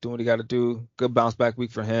Thielen, doing what he got to do. Good bounce back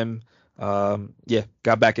week for him.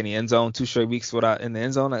 Got back in the end zone 2 straight weeks without in the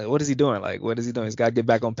end zone. What is he doing? What is he doing? He's got to get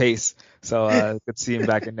back on pace. So good to see him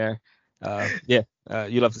back in there.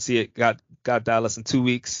 You love to see it. Got Dallas in 2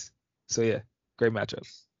 weeks. So yeah, great matchup.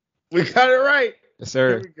 We got it right. Yes, sir.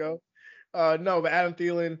 There we go. No, but Adam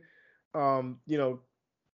Thielen,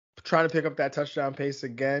 trying to pick up that touchdown pace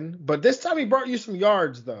again. But this time he brought you some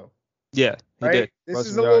yards though. Yeah, he did. This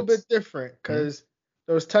is a little bit different because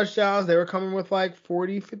those touchdowns, they were coming with like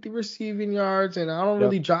 40, 50 receiving yards, and I don't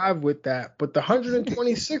really jive with that. But the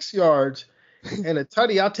 126 yards and a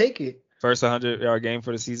tutty, I'll take it. First 100-yard game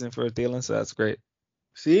for the season for Thielen, so that's great.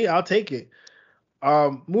 See, I'll take it.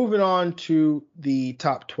 Moving on to the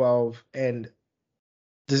top 12, and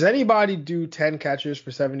does anybody do 10 catches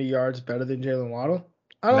for 70 yards better than Jalen Waddle?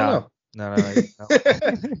 I don't know. No.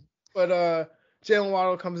 But Jalen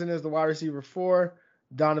Waddle comes in as the wide receiver 4.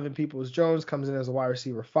 Donovan Peoples-Jones comes in as the wide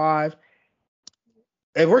receiver 5.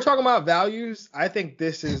 If we're talking about values, I think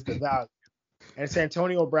this is the value. And it's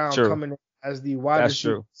Antonio Brown coming in as the wide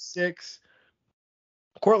receiver 6.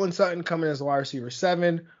 Courtland Sutton coming as the wide receiver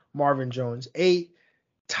 7. Marvin Jones 8.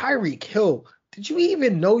 Tyreek Hill, did you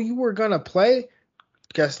even know you were going to play?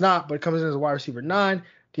 Guess not, but comes in as a wide receiver 9.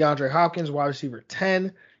 DeAndre Hopkins, wide receiver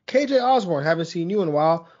 10. KJ Osborne, haven't seen you in a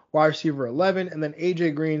while, wide receiver 11. And then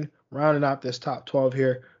AJ Green rounding out this top 12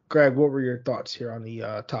 here. Greg, what were your thoughts here on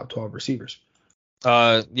the top 12 receivers?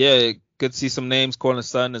 Yeah, good to see some names. Cortland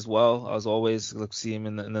Sutton as well. I was always look to see him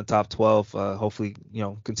in the top 12. Hopefully,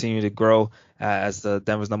 continue to grow as the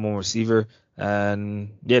Denver's number one receiver.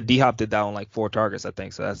 And yeah, D Hop did that on like 4 targets, I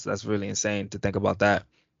think. So that's really insane to think about that.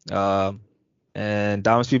 And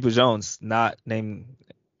Domus People-Jones not named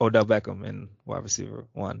Odell Beckham in wide receiver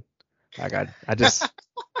 1. Like I just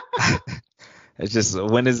it's just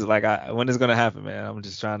when is it gonna happen, man? I'm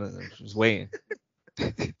just waiting.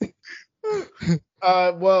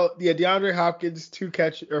 Well, yeah, DeAndre Hopkins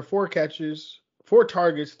 4 catches, 4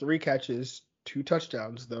 targets, 3 catches, 2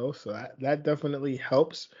 touchdowns though, so that definitely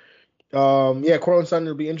helps. Yeah, Cortland Sutton,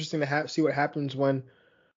 will be interesting to see what happens when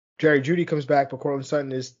Jerry Jeudy comes back, but Cortland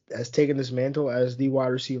Sutton has taken this mantle as the wide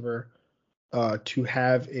receiver to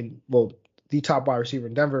have the top wide receiver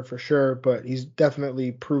in Denver for sure, but he's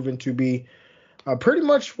definitely proven to be pretty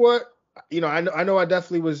much what I know.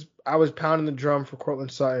 I was pounding the drum for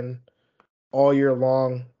Cortland Sutton all year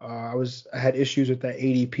long. I had issues with that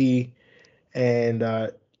ADP, and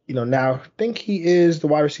now I think he is the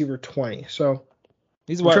wide receiver 20. So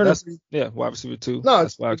he's wide receiver 2. No,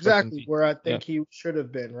 that's exactly where I think he should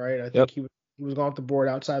have been, right? I think he was going off the board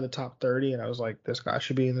outside the top 30, and I was like, this guy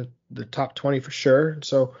should be in the top 20 for sure.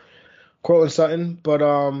 So Cortland Sutton, but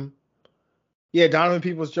yeah, Donovan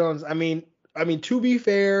Peoples-Jones. I mean, to be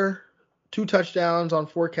fair, 2 touchdowns on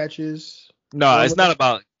 4 catches. No, it's not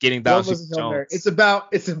about getting Donovan Peoples-Jones. It's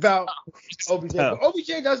about OBJ. But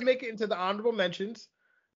OBJ does make it into the honorable mentions.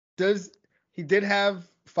 He did have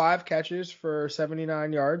 5 catches for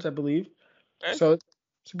 79 yards, I believe. Okay. So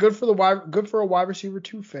it's good for a wide receiver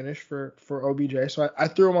 2 finish for OBJ. So I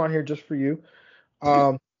threw him on here just for you.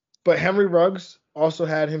 But Henry Ruggs also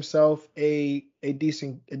had himself a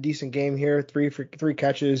decent game here. 3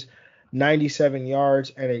 catches, 97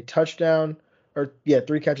 yards and a touchdown.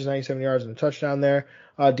 3 catches, 97 yards and a touchdown there.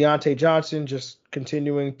 Deontay Johnson just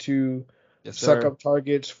continuing to suck up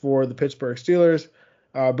targets for the Pittsburgh Steelers.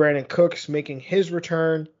 Brandon Cooks making his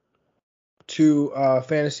return to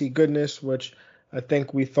fantasy goodness, which I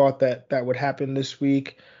think we thought that would happen this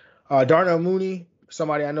week. Darnell Mooney,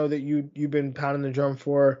 somebody I know that you've been pounding the drum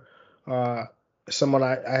for. Someone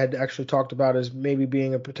I had actually talked about as maybe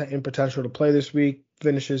being in potential to play this week.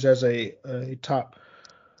 Finishes as a top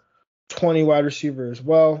 20 wide receiver as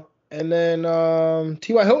well. And then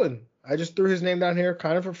T.Y. Hilton. I just threw his name down here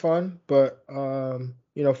kind of for fun, but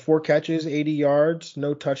 4 catches, 80 yards,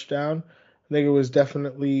 no touchdown. I think it was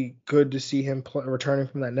definitely good to see him returning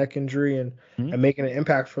from that neck injury and making an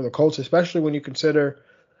impact for the Colts, especially when you consider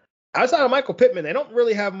outside of Michael Pittman, they don't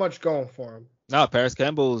really have much going for him. No, Paris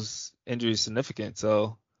Campbell's injury is significant,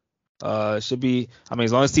 so it should be. I mean,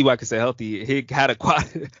 as long as T.Y. can stay healthy, he had a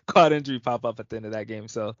quad injury pop up at the end of that game.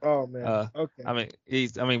 So, oh man, okay. But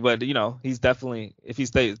he's definitely, if he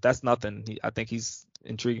stays, that's nothing. I think he's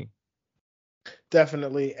intriguing.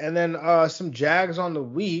 Definitely. And then some Jags on the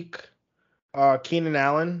week. Keenan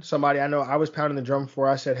Allen, somebody I know I was pounding the drum for.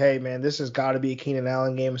 I said, hey man, this has got to be a Keenan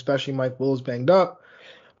Allen game, especially Mike Will's banged up.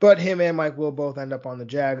 But him and Mike Will both end up on the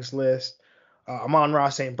Jags list. Amon-Ra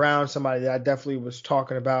St. Brown, somebody that I definitely was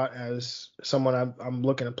talking about as someone I'm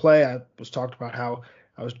looking to play. I was talking about how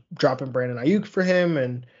I was dropping Brandon Ayuk for him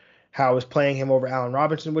and how I was playing him over Allen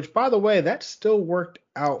Robinson, which, by the way, that still worked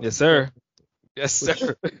out. Yes, sir. Yes,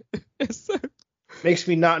 sir. Yes, sir. Makes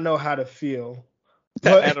me not know how to feel.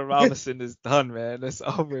 Allen Robinson is done, man. It's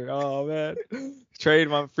over. Oh, man. Free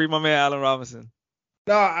my man Allen Robinson.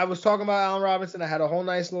 No, I was talking about Allen Robinson. I had a whole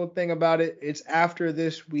nice little thing about it. It's after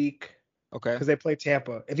this week. Okay. Because they play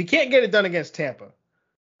Tampa. If he can't get it done against Tampa.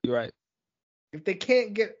 You're right. If they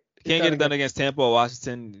can't get it done against Tampa or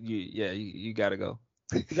Washington, you got to go.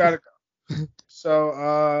 You got to go.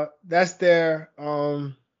 So that's there.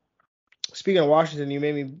 Speaking of Washington, you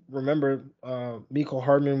made me remember Mecole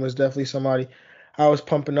Hardman was definitely somebody I was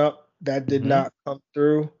pumping up. That did not come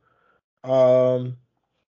through. But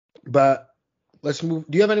let's move.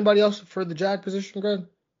 Do you have anybody else for the Jag position, Greg?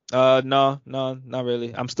 No, not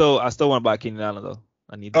really. I still want to buy Keenan Allen though.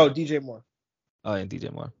 I need that. Oh, DJ Moore. Oh, and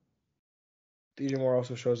DJ Moore. DJ Moore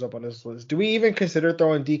also shows up on this list. Do we even consider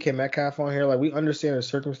throwing DK Metcalf on here? Like, we understand the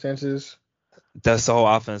circumstances. That's the whole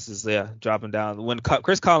offense is dropping down. When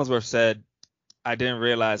Chris Collinsworth said, I didn't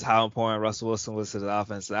realize how important Russell Wilson was to the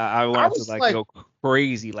offense. I wanted to go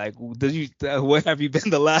crazy. Like, where have you been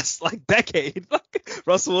the last decade?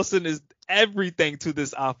 Russell Wilson is everything to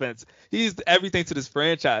this offense. He's everything to this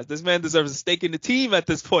franchise. This man deserves a stake in the team at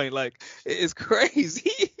this point. Like, it's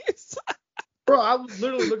crazy. Bro, I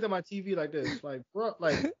literally looked at my TV like this. Like, bro,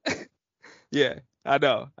 like. Yeah, I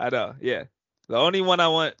know. Yeah. The only one I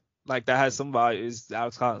want like that has some value is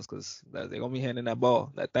Alex Collins, because they're gonna be handing that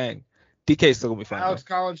ball, that thing. DK still gonna be fine though. Alex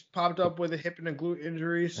Collins popped up with a hip and a glute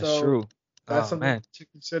injury, That's so true. that's Oh something man. to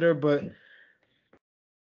consider. But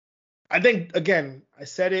I think, again, I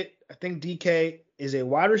said it. I think DK is a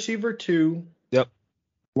wide receiver 2, Yep.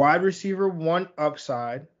 wide receiver 1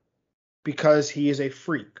 upside because he is a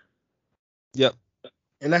freak, Yep.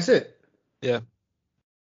 and that's it. Yeah.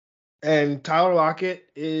 And Tyler Lockett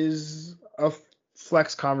is a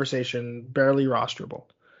flex conversation, barely rosterable.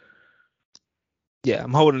 Yeah.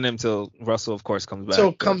 I'm holding him till Russell, of course, comes back.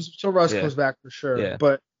 So Russ Yeah. comes back for sure. Yeah.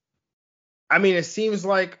 But I mean, it seems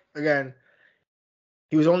like, again,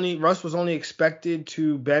 Russ was only expected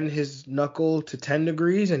to bend his knuckle to 10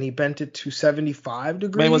 degrees, and he bent it to 75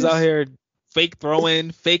 degrees. Man was out here fake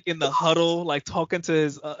throwing, faking the huddle, like talking to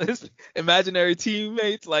his imaginary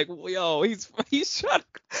teammates, like, yo, he's trying.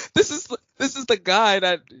 This is the guy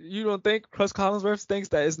that you don't think Russ Collinsworth thinks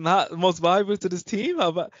that is not the most valuable to this team. How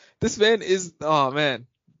about this man is? Oh man,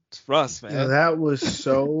 it's Russ, man. Yeah, that was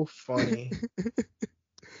so funny.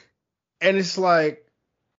 And it's like,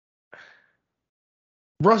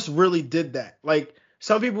 Russ really did that. Like,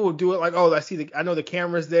 some people will do it like, oh, I know the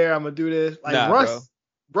camera's there, I'm gonna do this. Like, Nah,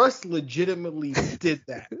 Russ legitimately did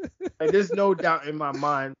that. Like, there's no doubt in my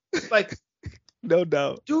mind. Like, no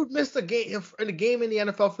doubt. Dude missed a game in the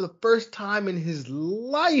NFL for the first time in his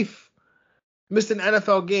life. Missed an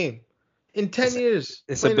NFL game in 10 years.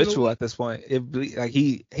 It's habitual at this point. Like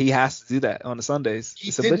he has to do that on the Sundays. He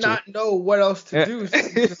did not know what else to do. So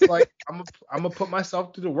he's just like, I'm gonna put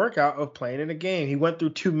myself through the workout of playing in a game. He went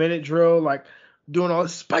through 2-minute drill, like doing all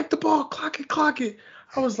this, spike the ball, clock it.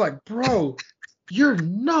 I was like, bro, you're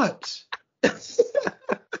nuts. Yo.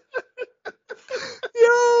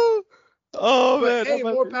 Oh but man. Hey,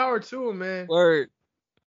 more power to him, man. Word.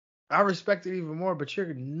 I respect it even more, but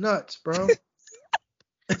you're nuts, bro.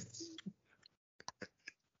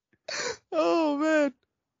 Oh man.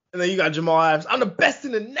 And then you got Jamal Adams. I'm the best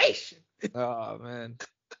in the nation. Oh man.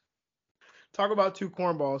 Talk about 2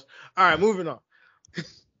 cornballs. All right, moving on.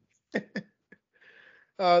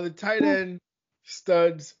 The tight end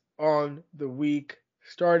studs on the week,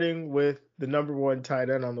 starting with the number 1 tight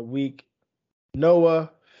end on the week,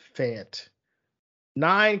 Noah Fant.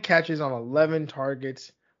 9 catches on 11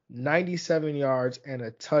 targets, 97 yards, and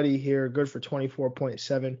a tutty here. Good for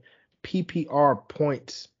 24.7 PPR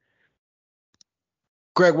points.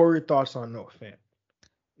 Greg, what were your thoughts on Noah Fant?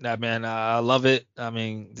 Nah, man, I love it. I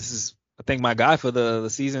mean, this is, I think, my guy for the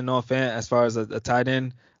season, Noah Fant, as far as a tight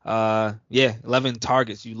end. 11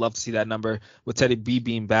 targets. You love to see that number. With Teddy B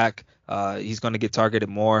being back, he's going to get targeted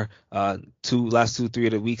more. Last 2-3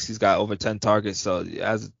 of the weeks, he's got over 10 targets. So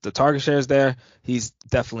as the target share is there, he's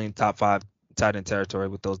definitely in top 5 tight end territory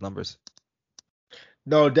with those numbers.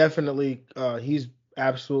 No, definitely. He's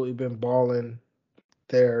absolutely been balling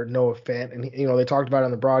there, Noah Fant. And, they talked about it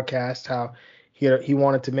on the broadcast how he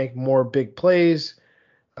wanted to make more big plays.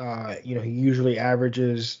 He usually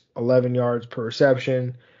averages 11 yards per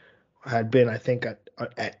reception. Had been, I think,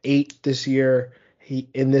 at 8 this year.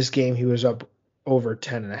 In this game, he was up over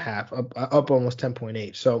 10.5, up almost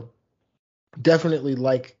 10.8. So definitely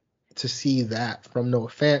like to see that from Noah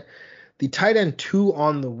Fant. The tight end 2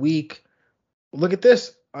 on the week. Look at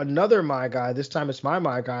this. Another my guy. This time it's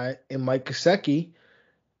my guy in Mike Gesicki.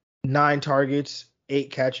 9 targets,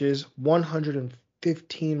 8 catches,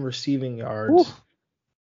 115 receiving yards. Ooh.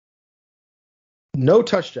 No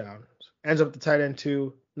touchdowns. Ends up the tight end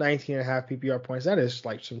 2, 19.5 PPR points. That is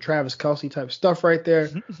like some Travis Kelce type stuff right there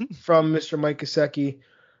from Mr. Mike Gesicki.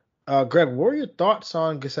 Greg, what were your thoughts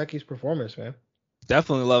on Gesicki's performance, man?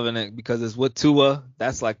 Definitely loving it because it's with Tua.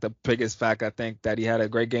 That's like the biggest fact, I think, that he had a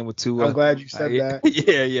great game with Tua. I'm glad you said that.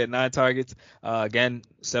 Yeah, 9 targets. Again,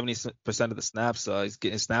 70% of the snaps. He's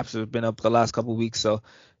getting snaps have been up the last couple of weeks. So,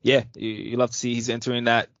 yeah, you love to see he's entering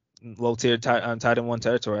that low-tier tight end 1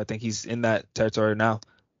 territory. I think he's in that territory now.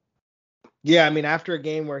 Yeah, I mean, after a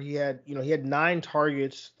game where he had 9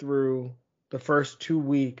 targets through the first 2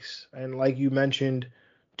 weeks, and like you mentioned,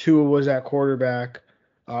 Tua was at quarterback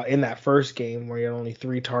in that first game where he had only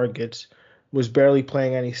 3 targets, was barely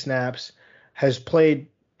playing any snaps, has played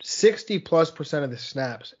 60+% of the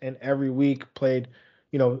snaps, and every week played,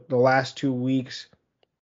 the last 2 weeks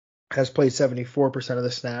has played 74% of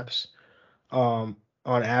the snaps on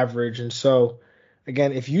average. And so,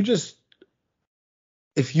 again, if you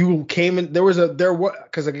came in,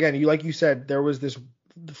 because again, like you said, there was this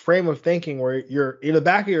frame of thinking where you're in the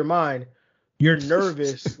back of your mind, you're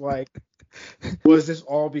nervous, like, was this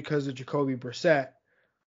all because of Jacoby Brissett?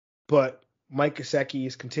 But Mike Gesicki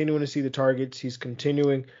is continuing to see the targets. He's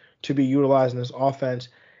continuing to be utilized in this offense.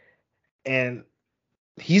 And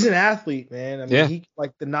He's an athlete, man. I mean, Yeah. he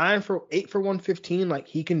like the 8 for 115, like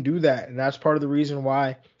he can do that, and that's part of the reason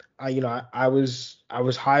why I was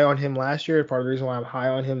high on him last year. Part of the reason why I'm high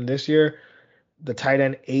on him this year. The tight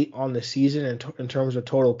end 8 on the season in terms of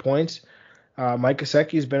total points. Mike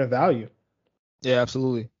Gesicki has been a value. Yeah,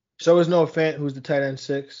 absolutely. So is Noah Fant, who's the tight end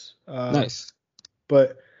 6. Nice.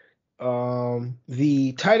 But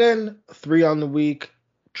the tight end 3 on the week,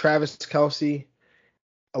 Travis Kelce,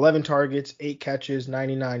 11 targets, 8 catches,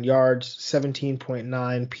 99 yards,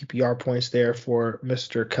 17.9 PPR points there for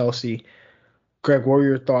Mr. Kelce. Greg, what were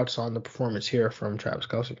your thoughts on the performance here from Travis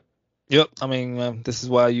Kelce? Yep. I mean, this is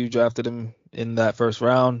why you drafted him in that first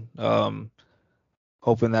round.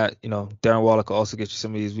 Hoping that, Darren Waller could also get you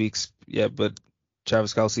some of these weeks. Yeah, but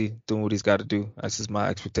Travis Kelce doing what he's got to do. That's just my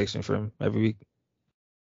expectation for him every week.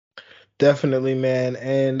 Definitely, man.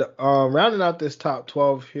 And rounding out this top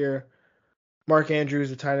 12 here, Mark Andrews,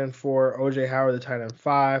 the tight end 4, OJ Howard, the tight end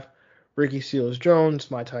 5, Ricky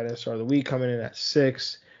Seals-Jones, my tight end star of the week, coming in at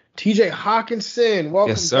 6. TJ Hawkinson,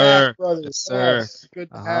 welcome Yes, sir. back, brother. Yes, sir. Yes,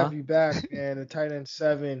 good to have you back. And the tight end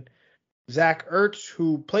 7, Zach Ertz,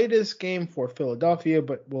 who played this game for Philadelphia,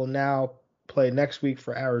 but will now play next week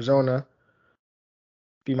for Arizona.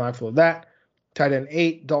 Be mindful of that. Tight end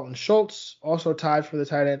 8, Dalton Schultz, also tied for the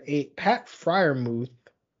tight end 8. Pat Freiermuth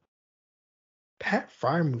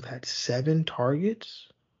had 7 targets.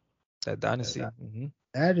 That dynasty.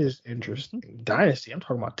 That is interesting. Dynasty, I'm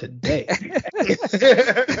talking about today.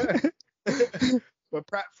 But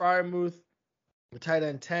Pat Freiermuth, the tight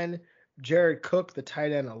end 10. Jared Cook, the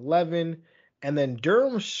tight end 11. And then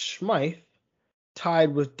Durham Smythe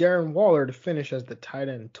tied with Darren Waller to finish as the tight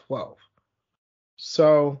end 12.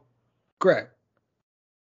 So, Greg,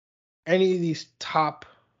 any of these top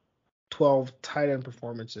 12 tight end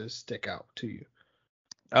performances stick out to you?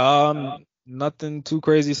 Nothing too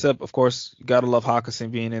crazy except, of course, you gotta love Hawkinson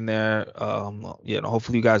being in there.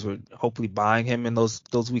 Hopefully you guys were buying him in those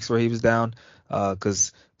weeks where he was down,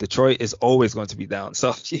 because Detroit is always going to be down.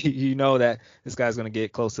 So you know that this guy's gonna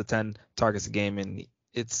get close to 10 targets a game, and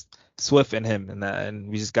it's Swift and him, and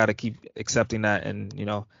we just gotta keep accepting that, and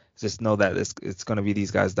just know that it's gonna be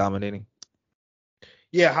these guys dominating.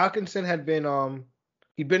 Yeah, Hawkinson had been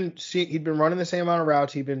he'd been running the same amount of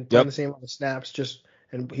routes, he'd been playing the same amount of snaps,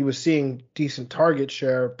 and he was seeing decent target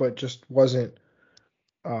share, but just wasn't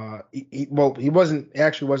he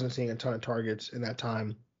wasn't seeing a ton of targets in that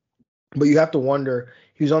time. But you have to wonder,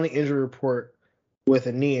 he was on the injury report with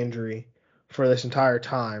a knee injury for this entire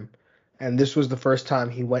time, and this was the first time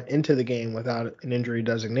he went into the game without an injury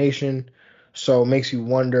designation. So it makes you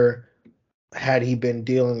wonder, had he been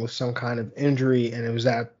dealing with some kind of injury, and was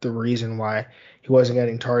that the reason why he wasn't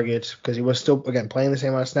getting targets? Because he was still, again, playing the same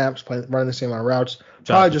amount of snaps, running the same amount of routes,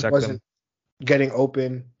 probably just wasn't getting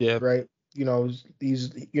open. Yeah. Right.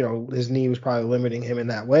 His knee was probably limiting him in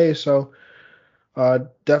that way. So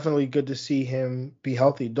definitely good to see him be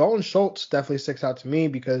healthy. Dalton Schultz definitely sticks out to me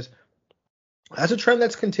because that's a trend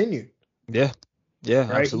that's continued. Yeah. Yeah,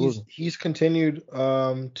 right? Absolutely. He's continued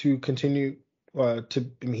to continue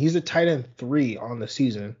he's a tight end 3 on the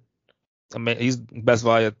season. I mean, he's best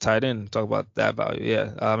value tight end. Talk about that value.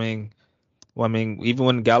 Yeah. I mean, even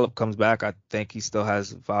when Gallup comes back, I think he still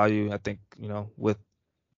has value. I think, with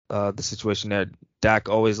the situation there, Dak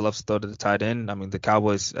always loves to throw to the tight end. I mean, the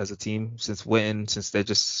Cowboys as a team, since they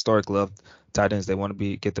just historically love tight ends, they want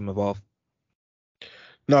to get them involved.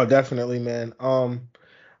 No, definitely, man. All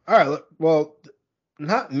right. Well,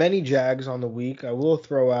 not many Jags on the week. I will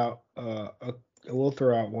throw out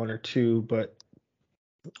one or two, but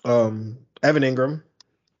Evan Ingram,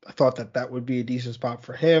 I thought that would be a decent spot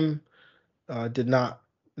for him. Did not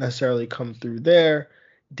necessarily come through there.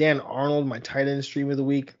 Dan Arnold, my tight end stream of the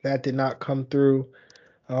week, that did not come through.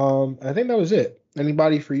 I think that was it.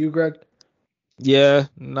 Anybody for you, Greg? Yeah,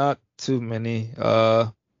 not too many.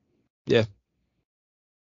 Yeah.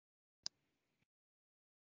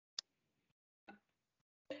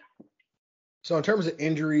 So in terms of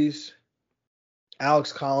injuries,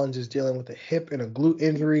 Alex Collins is dealing with a hip and a glute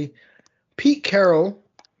injury. Pete Carroll,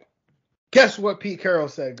 guess what Pete Carroll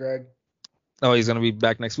said, Greg? Oh, he's going to be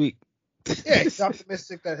back next week. Yeah, he's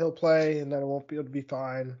optimistic that he'll play and that it won't be able to be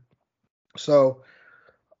fine. So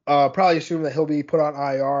probably assume that he'll be put on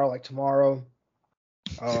IR like tomorrow.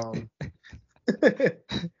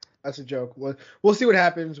 That's a joke. We'll see what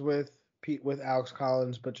happens with Alex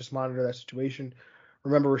Collins, but just monitor that situation.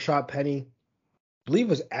 Remember, Rashad Penny, I believe,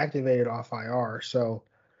 was activated off IR. So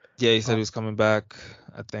yeah, he said he was coming back.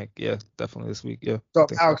 I think, yeah, definitely this week. Yeah. So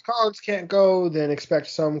if Alex Collins can't go, then expect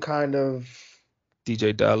some kind of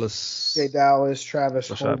DJ Dallas, Travis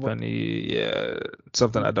Rashad Penny, yeah,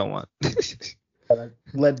 something I don't want.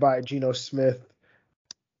 led by Geno Smith,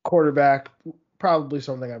 quarterback. Probably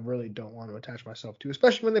something I really don't want to attach myself to,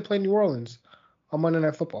 especially when they play New Orleans on Monday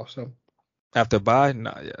Night Football. So After bye,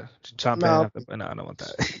 nah, yeah. Champagne no, after, nah, I don't want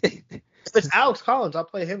that. if it's Alex Collins, I'll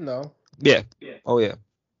play him though. Yeah. Oh yeah.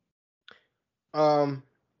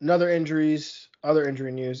 Other injury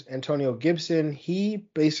news. Antonio Gibson, he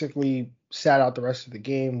basically sat out the rest of the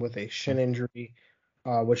game with a shin injury,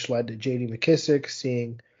 which led to J.D. McKissic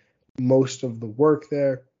seeing most of the work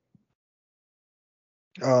there.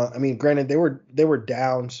 I mean, granted, they were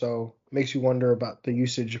down, so it makes you wonder about the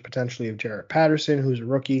usage potentially of Jarrett Patterson, who's a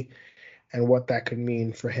rookie, and what that could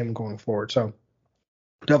mean for him going forward. So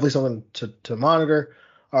definitely something to monitor.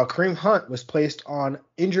 Kareem Hunt was placed on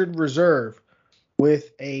injured reserve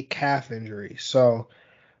with a calf injury. So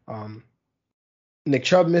Nick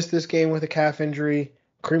Chubb missed this game with a calf injury.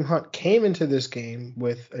 Kareem Hunt came into this game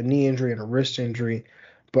with a knee injury and a wrist injury,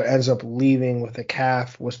 but ends up leaving with a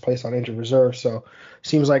calf, was placed on injured reserve. So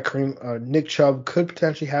seems like Nick Chubb could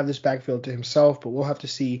potentially have this backfield to himself, but we'll have to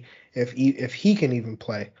see if he can even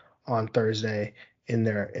play on Thursday in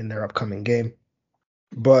their upcoming game.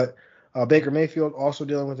 But Baker Mayfield also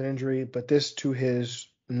dealing with an injury, but this to his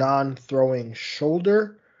non-throwing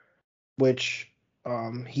shoulder, which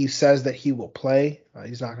he says that he will play.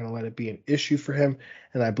 He's not going to let it be an issue for him.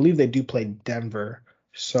 And I believe they do play Denver.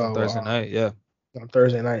 So On Thursday night, yeah. On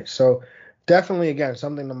Thursday night. So definitely, again,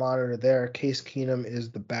 something to monitor there. Case Keenum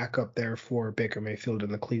is the backup there for Baker Mayfield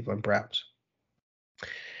and the Cleveland Browns.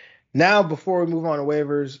 Now, before we move on to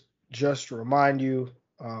waivers, just to remind you,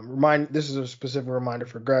 this is a specific reminder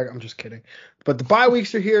for Greg. I'm just kidding. But the bye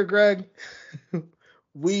weeks are here, Greg.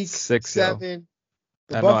 Week 7,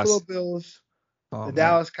 the Buffalo Bills, the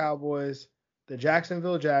Dallas Cowboys, the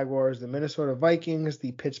Jacksonville Jaguars, the Minnesota Vikings,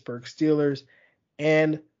 the Pittsburgh Steelers,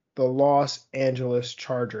 and the Los Angeles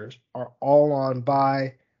Chargers are all on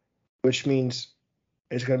bye, which means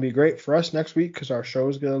it's going to be great for us next week because our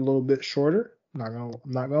shows get a little bit shorter. I'm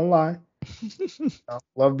not gonna lie. I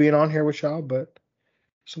love being on here with y'all, but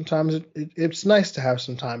sometimes it's nice to have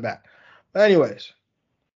some time back. But anyways,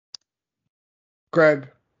 Greg,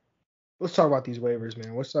 let's talk about these waivers,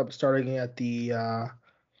 man. What's up? Starting at the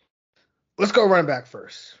let's go running back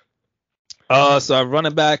first. So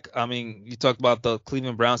running back, I mean, you talked about the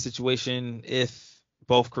Cleveland Browns situation. If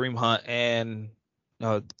both Kareem Hunt and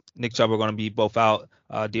Nick Chubb are going to be both out,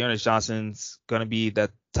 Dearness Johnson's going to be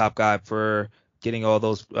that top guy for getting all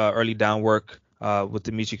those early down work, with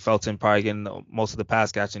Demetri Felton probably getting most of the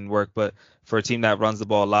pass catching work. But for a team that runs the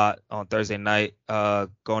ball a lot on Thursday night,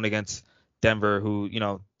 going against Denver, who,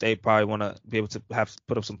 they probably want to be able to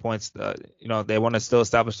put up some points. They want to still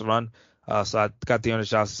establish the run. So I got Dearness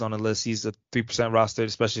Johnson on the list. He's a 3% rostered,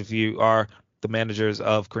 especially if you are the managers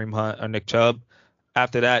of Kareem Hunt or Nick Chubb.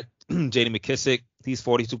 After that, J.D. McKissic, he's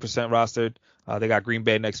 42% rostered. They got Green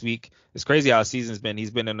Bay next week. It's crazy how his season's been.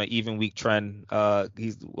 He's been in an even week trend.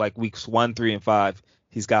 He's like weeks 1, 3, and 5.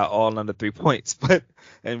 He's got all under 3 points. But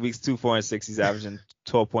in weeks 2, 4, and 6, he's averaging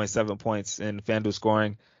 12.7 points in FanDuel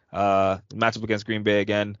scoring. Matchup against Green Bay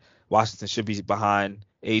again. Washington should be behind.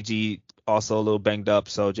 AG also a little banged up,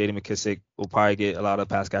 so J.D. McKissic will probably get a lot of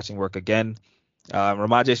pass catching work again.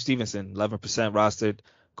 Ramondre Stevenson, 11% rostered,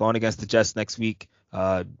 going against the Jets next week.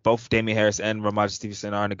 Both Damian Harris and Ramondre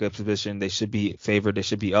Stevenson are in a good position. They should be favored. They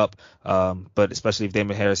should be up. But especially if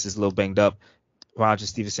Damian Harris is a little banged up. Ramondre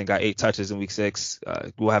Stevenson got 8 touches in week 6.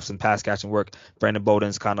 We'll have some pass catching work. Brandon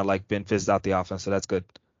Bolden's kind of like been fizzed out the offense, so that's good.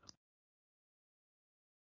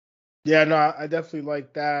 Yeah, no, I definitely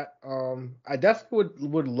like that. I definitely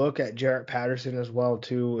would look at Jarrett Patterson as well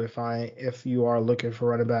too if you are looking for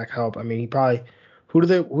running back help. I mean, he probably who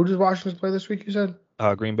does Washington play this week? You said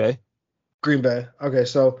Green Bay. Green Bay. Okay,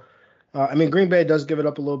 so I mean Green Bay does give it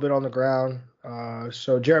up a little bit on the ground.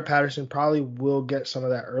 So Jarrett Patterson probably will get some of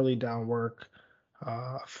that early down work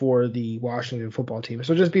for the Washington football team.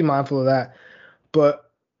 So just be mindful of that. But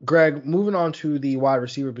Greg, moving on to the wide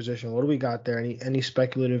receiver position, what do we got there? Any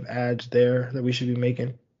speculative ads there that we should be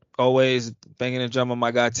making? Always banging and drumming, my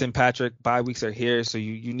guy Tim Patrick. Bye weeks are here, so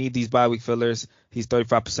you need these bye week fillers. He's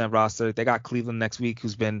 35% roster. They got Cleveland next week,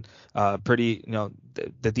 who's been pretty.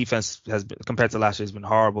 The defense has been, compared to last year, has been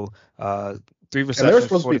horrible. 3 receptions. And they're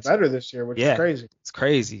supposed to be better this year, which is crazy. It's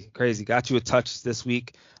crazy. Got you a touch this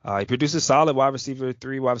week. He produces solid wide receiver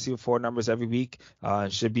 3, wide receiver 4 numbers every week.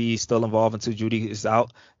 Should be still involved until Judy is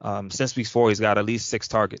out. Since week 4, he's got at least 6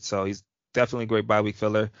 targets, so he's definitely a great bye week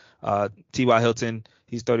filler. T.Y. Hilton,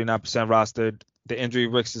 he's 39% rostered. The injury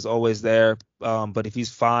risk is always there, but if he's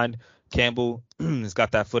fine, Campbell has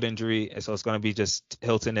got that foot injury, and so it's going to be just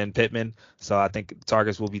Hilton and Pittman. So I think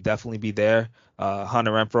targets will definitely be there.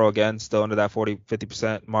 Hunter Renfrow again, still under that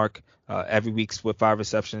 50% mark. Every week's with 5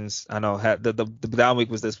 receptions. I know the down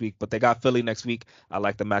week was this week, but they got Philly next week. I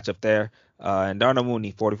like the matchup there. And Darnell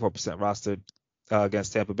Mooney, 44% rostered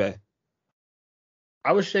against Tampa Bay.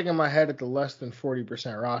 I was shaking my head at the less than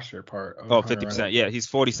 40% roster part of Oh, Hunter 50%. Renfrow. Yeah, he's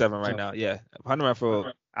 47 right now. Yeah, Hunter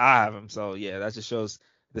Renfrow, I have him. So yeah, that just shows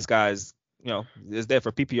this guy's, is there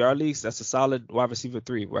for PPR leagues. That's a solid wide receiver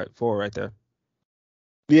 3, right? 4 right there.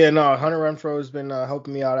 Yeah, no, Hunter Renfrow has been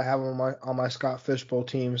helping me out. I have him on my Scott Fishbowl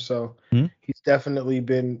team, so he's definitely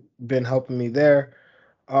been helping me there.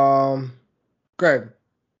 Greg,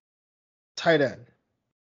 tight end.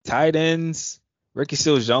 Tight ends, Ricky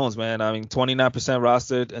Seals-Jones, man. I mean, 29%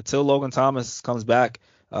 rostered until Logan Thomas comes back.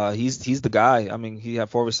 He's the guy. I mean, he had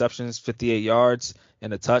 4 receptions, 58 yards,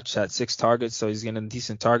 and a touch, had 6 targets, so he's getting a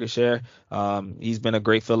decent target share. He's been a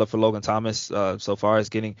great filler for Logan Thomas so far. He's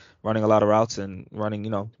running a lot of routes and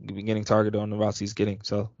getting targeted on the routes he's getting.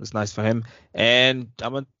 So it's nice for him. And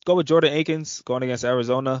I'm gonna go with Jordan Akins going against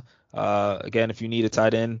Arizona. Again, if you need a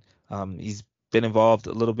tight end, he's been involved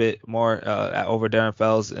a little bit more over Darren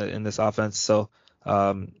Fells in this offense. So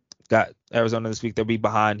got Arizona this week. They'll be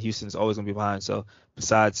behind. Houston's always going to be behind. So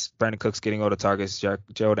besides Brandon Cooks getting all the targets,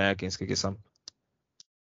 Jordan Akins could get some.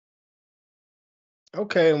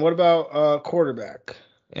 Okay, and what about quarterback?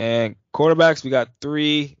 And quarterbacks, we got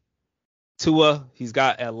 3. Tua, he's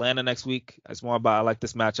got Atlanta next week. I like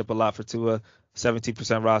this matchup a lot for Tua. 17%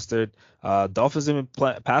 rostered. Dolphins have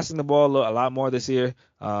been passing the ball a lot more this year.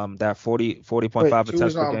 That 40.5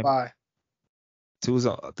 attempts per game. Bye.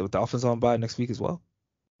 The Dolphins on bye next week as well.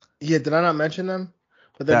 Yeah, did I not mention them?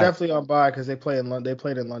 But they're definitely on bye because they played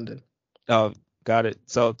in London. Oh, got it.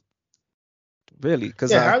 So really,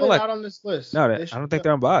 because how are they not on this list? No, I don't think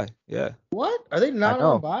they're on bye. Yeah. What? Are they not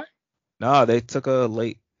on bye? No, they took a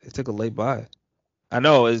late bye. I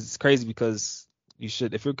know it's crazy because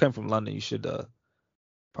if you came from London, you should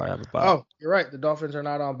probably have a bye. Oh, you're right. The Dolphins are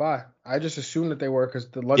not on bye. I just assumed that they were because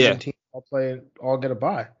the London team all get a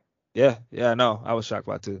bye. Yeah, I know. I was shocked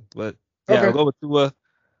by it too. But yeah, I'll go with Tua,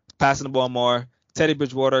 passing the ball more. Teddy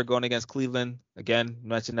Bridgewater going against Cleveland. Again,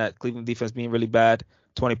 mentioned that Cleveland defense being really bad.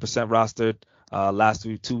 20% rostered. Last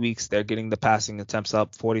 2 weeks, they're getting the passing attempts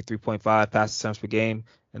up, 43.5 pass attempts per game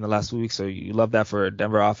in the last 2 weeks. So you love that for a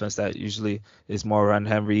Denver offense that usually is more run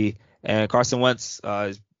Henry. And Carson Wentz,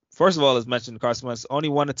 first of all, as mentioned, Carson Wentz only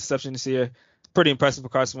 1 interception this year. Pretty impressive for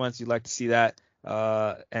Carson Wentz. You'd like to see that.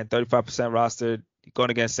 And 35% rostered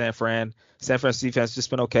going against San Fran. San Fran's defense just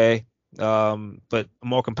been okay, but a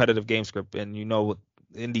more competitive game script. And you know what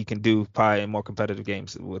Indy can do probably in more competitive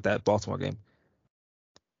games with that Baltimore game.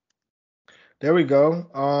 There we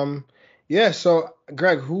go. Yeah. So,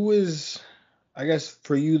 Greg, who is, I guess,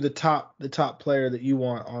 for you the top player that you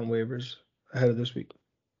want on waivers ahead of this week?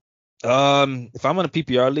 If I'm in a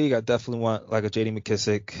PPR league, I definitely want like a JD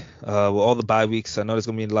McKissic. With all the bye weeks, I know there's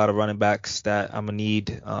gonna be a lot of running backs that I'm gonna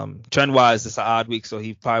need. Trend wise, it's an odd week, so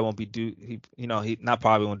he probably won't he not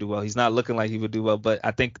probably won't do well. He's not looking like he would do well, but I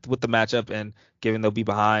think with the matchup and given they'll be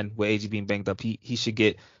behind with AG being banged up, he should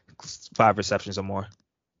get 5 receptions or more.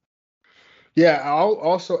 Yeah, I'll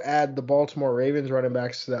also add the Baltimore Ravens running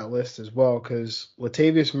backs to that list as well because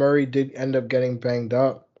Latavius Murray did end up getting banged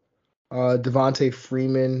up. Devontae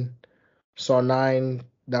Freeman saw nine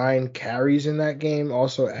carries in that game.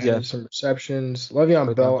 Also added some receptions.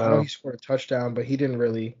 Le'Veon Bell, I know he scored a touchdown, but he didn't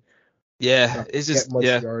really. It's just get much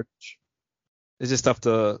yardage. It's just tough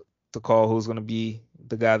to call who's going to be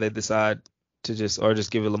the guy they decide to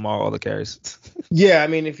just give it Lamar all the carries. Yeah, I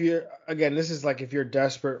mean, this is like if you're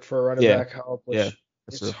desperate for running back help, which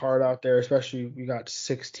it's hard out there, especially you got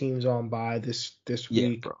 6 teams on bye this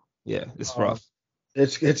week. Bro. Yeah, it's rough.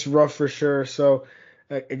 It's rough for sure. So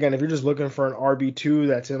again, if you're just looking for an RB2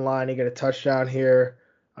 that's in line to get a touchdown here,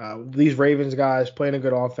 these Ravens guys playing a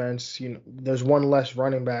good offense, there's one less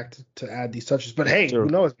running back to add these touches. But hey, who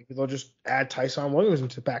knows? Maybe they'll just add Tyson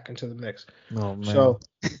Williams back into the mix. Oh man. So,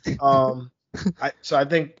 I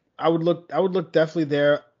think I would look definitely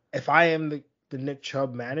there. If I am the Nick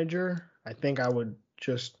Chubb manager, I think I would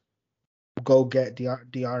just go get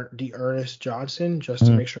D'Ernest Johnson just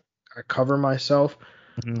to make sure I cover myself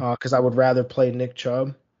because I would rather play Nick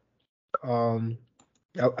Chubb. I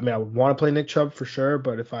would want to play Nick Chubb for sure,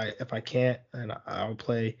 but if I can't, then I'll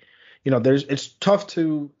play. It's tough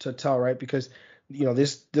to tell, right? Because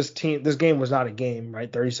this game was not a game,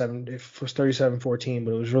 right? 37, it was 37-14,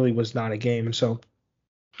 but it was not a game. And so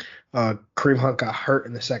Kareem Hunt got hurt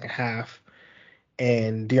in the second half,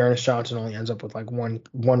 and Dearness Johnson only ends up with like one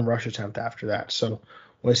rush attempt after that. So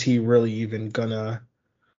was he really even gonna,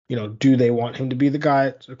 do they want him to be the guy?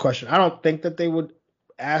 It's a question. I don't think that they would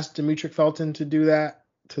ask Demetric Felton to do that,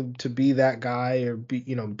 to be that guy, or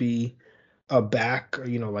be a back, or,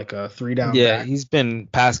 like a 3-down Yeah, back. he's been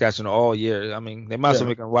pass catching all year. I mean, they might as well Yeah.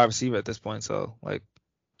 make him a wide receiver at this point. So like,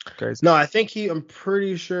 crazy. No, I'm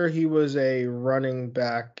pretty sure he was a running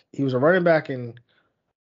back. He was a running back in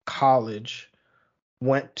college,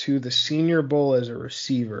 went to the Senior Bowl as a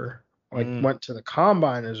receiver, like Mm, went to the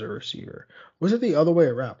combine as a receiver. Was it the other way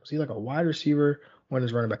around? Was he like a wide receiver when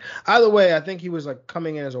his running back? Either way, I think he was like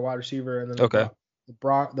coming in as a wide receiver, and then okay.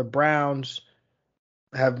 the Browns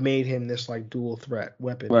have made him this like dual threat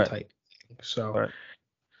weapon Right. type thing. So Right.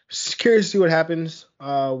 just curious to see what happens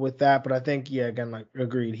with that, but I think again, like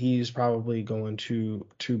agreed, he's probably going to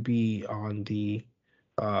be on the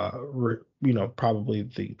probably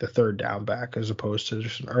the third down back as opposed to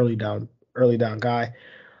just an early down guy.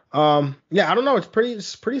 Yeah, I don't know. It's pretty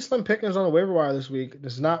slim pickings on the waiver wire this week.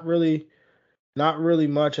 There's not really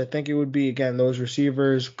much. I think it would be again those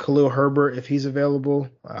receivers, Khalil Herbert if he's available.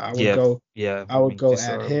 I would Yeah. go. Yeah. I I would mean, go he's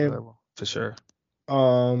at still him. available for sure.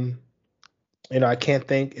 Um, I can't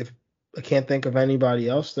think of anybody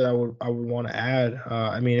else that I would want to add.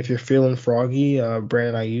 I mean, if you're feeling froggy,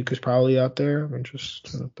 Brandon Ayuk is probably out there. I mean, just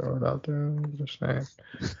to throw it out there. Just saying.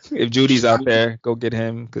 If Judy's out there, go get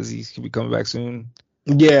him because he could be coming back soon.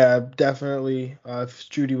 Yeah, definitely. If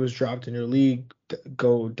Judy was dropped in your league,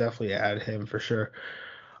 go definitely add him for sure.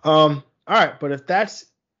 All right, but I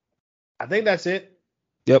think that's it.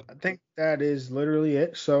 Yep. I think that is literally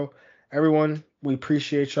it. So, everyone, we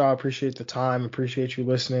appreciate y'all, appreciate the time, appreciate you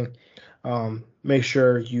listening. Make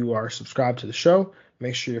sure you are subscribed to the show.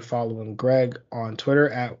 Make sure you're following Greg on Twitter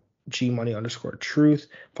at gmoney_truth.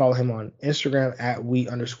 Follow him on Instagram at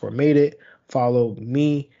we_made it. Follow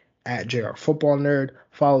me at JR Football Nerd.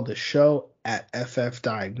 Follow the show at FF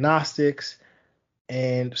Diagnostics.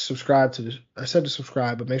 And subscribe to this. I said to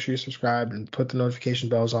subscribe, but make sure you subscribe and put the notification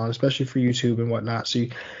bells on, especially for YouTube and whatnot. So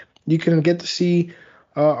you can get to see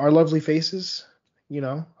our lovely faces. You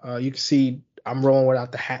can see I'm rolling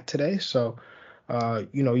without the hat today. So,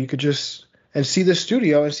 you could just and see the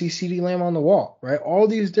studio and see CD Lamb on the wall, right? All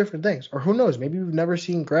these different things. Or who knows? Maybe you've never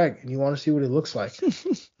seen Greg and you want to see what he looks like.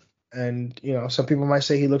 And, some people might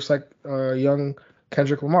say he looks like young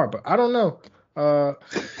Kendrick Lamar, but I don't know.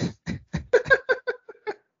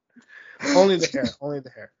 Only the hair. Only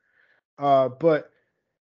the hair. But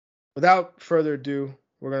without further ado,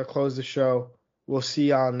 we're going to close the show. We'll see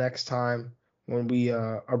y'all next time when we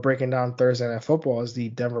are breaking down Thursday Night Football as the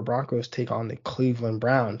Denver Broncos take on the Cleveland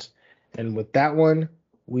Browns. And with that one,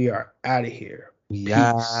 we are out of here. Peace.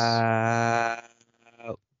 Yeah.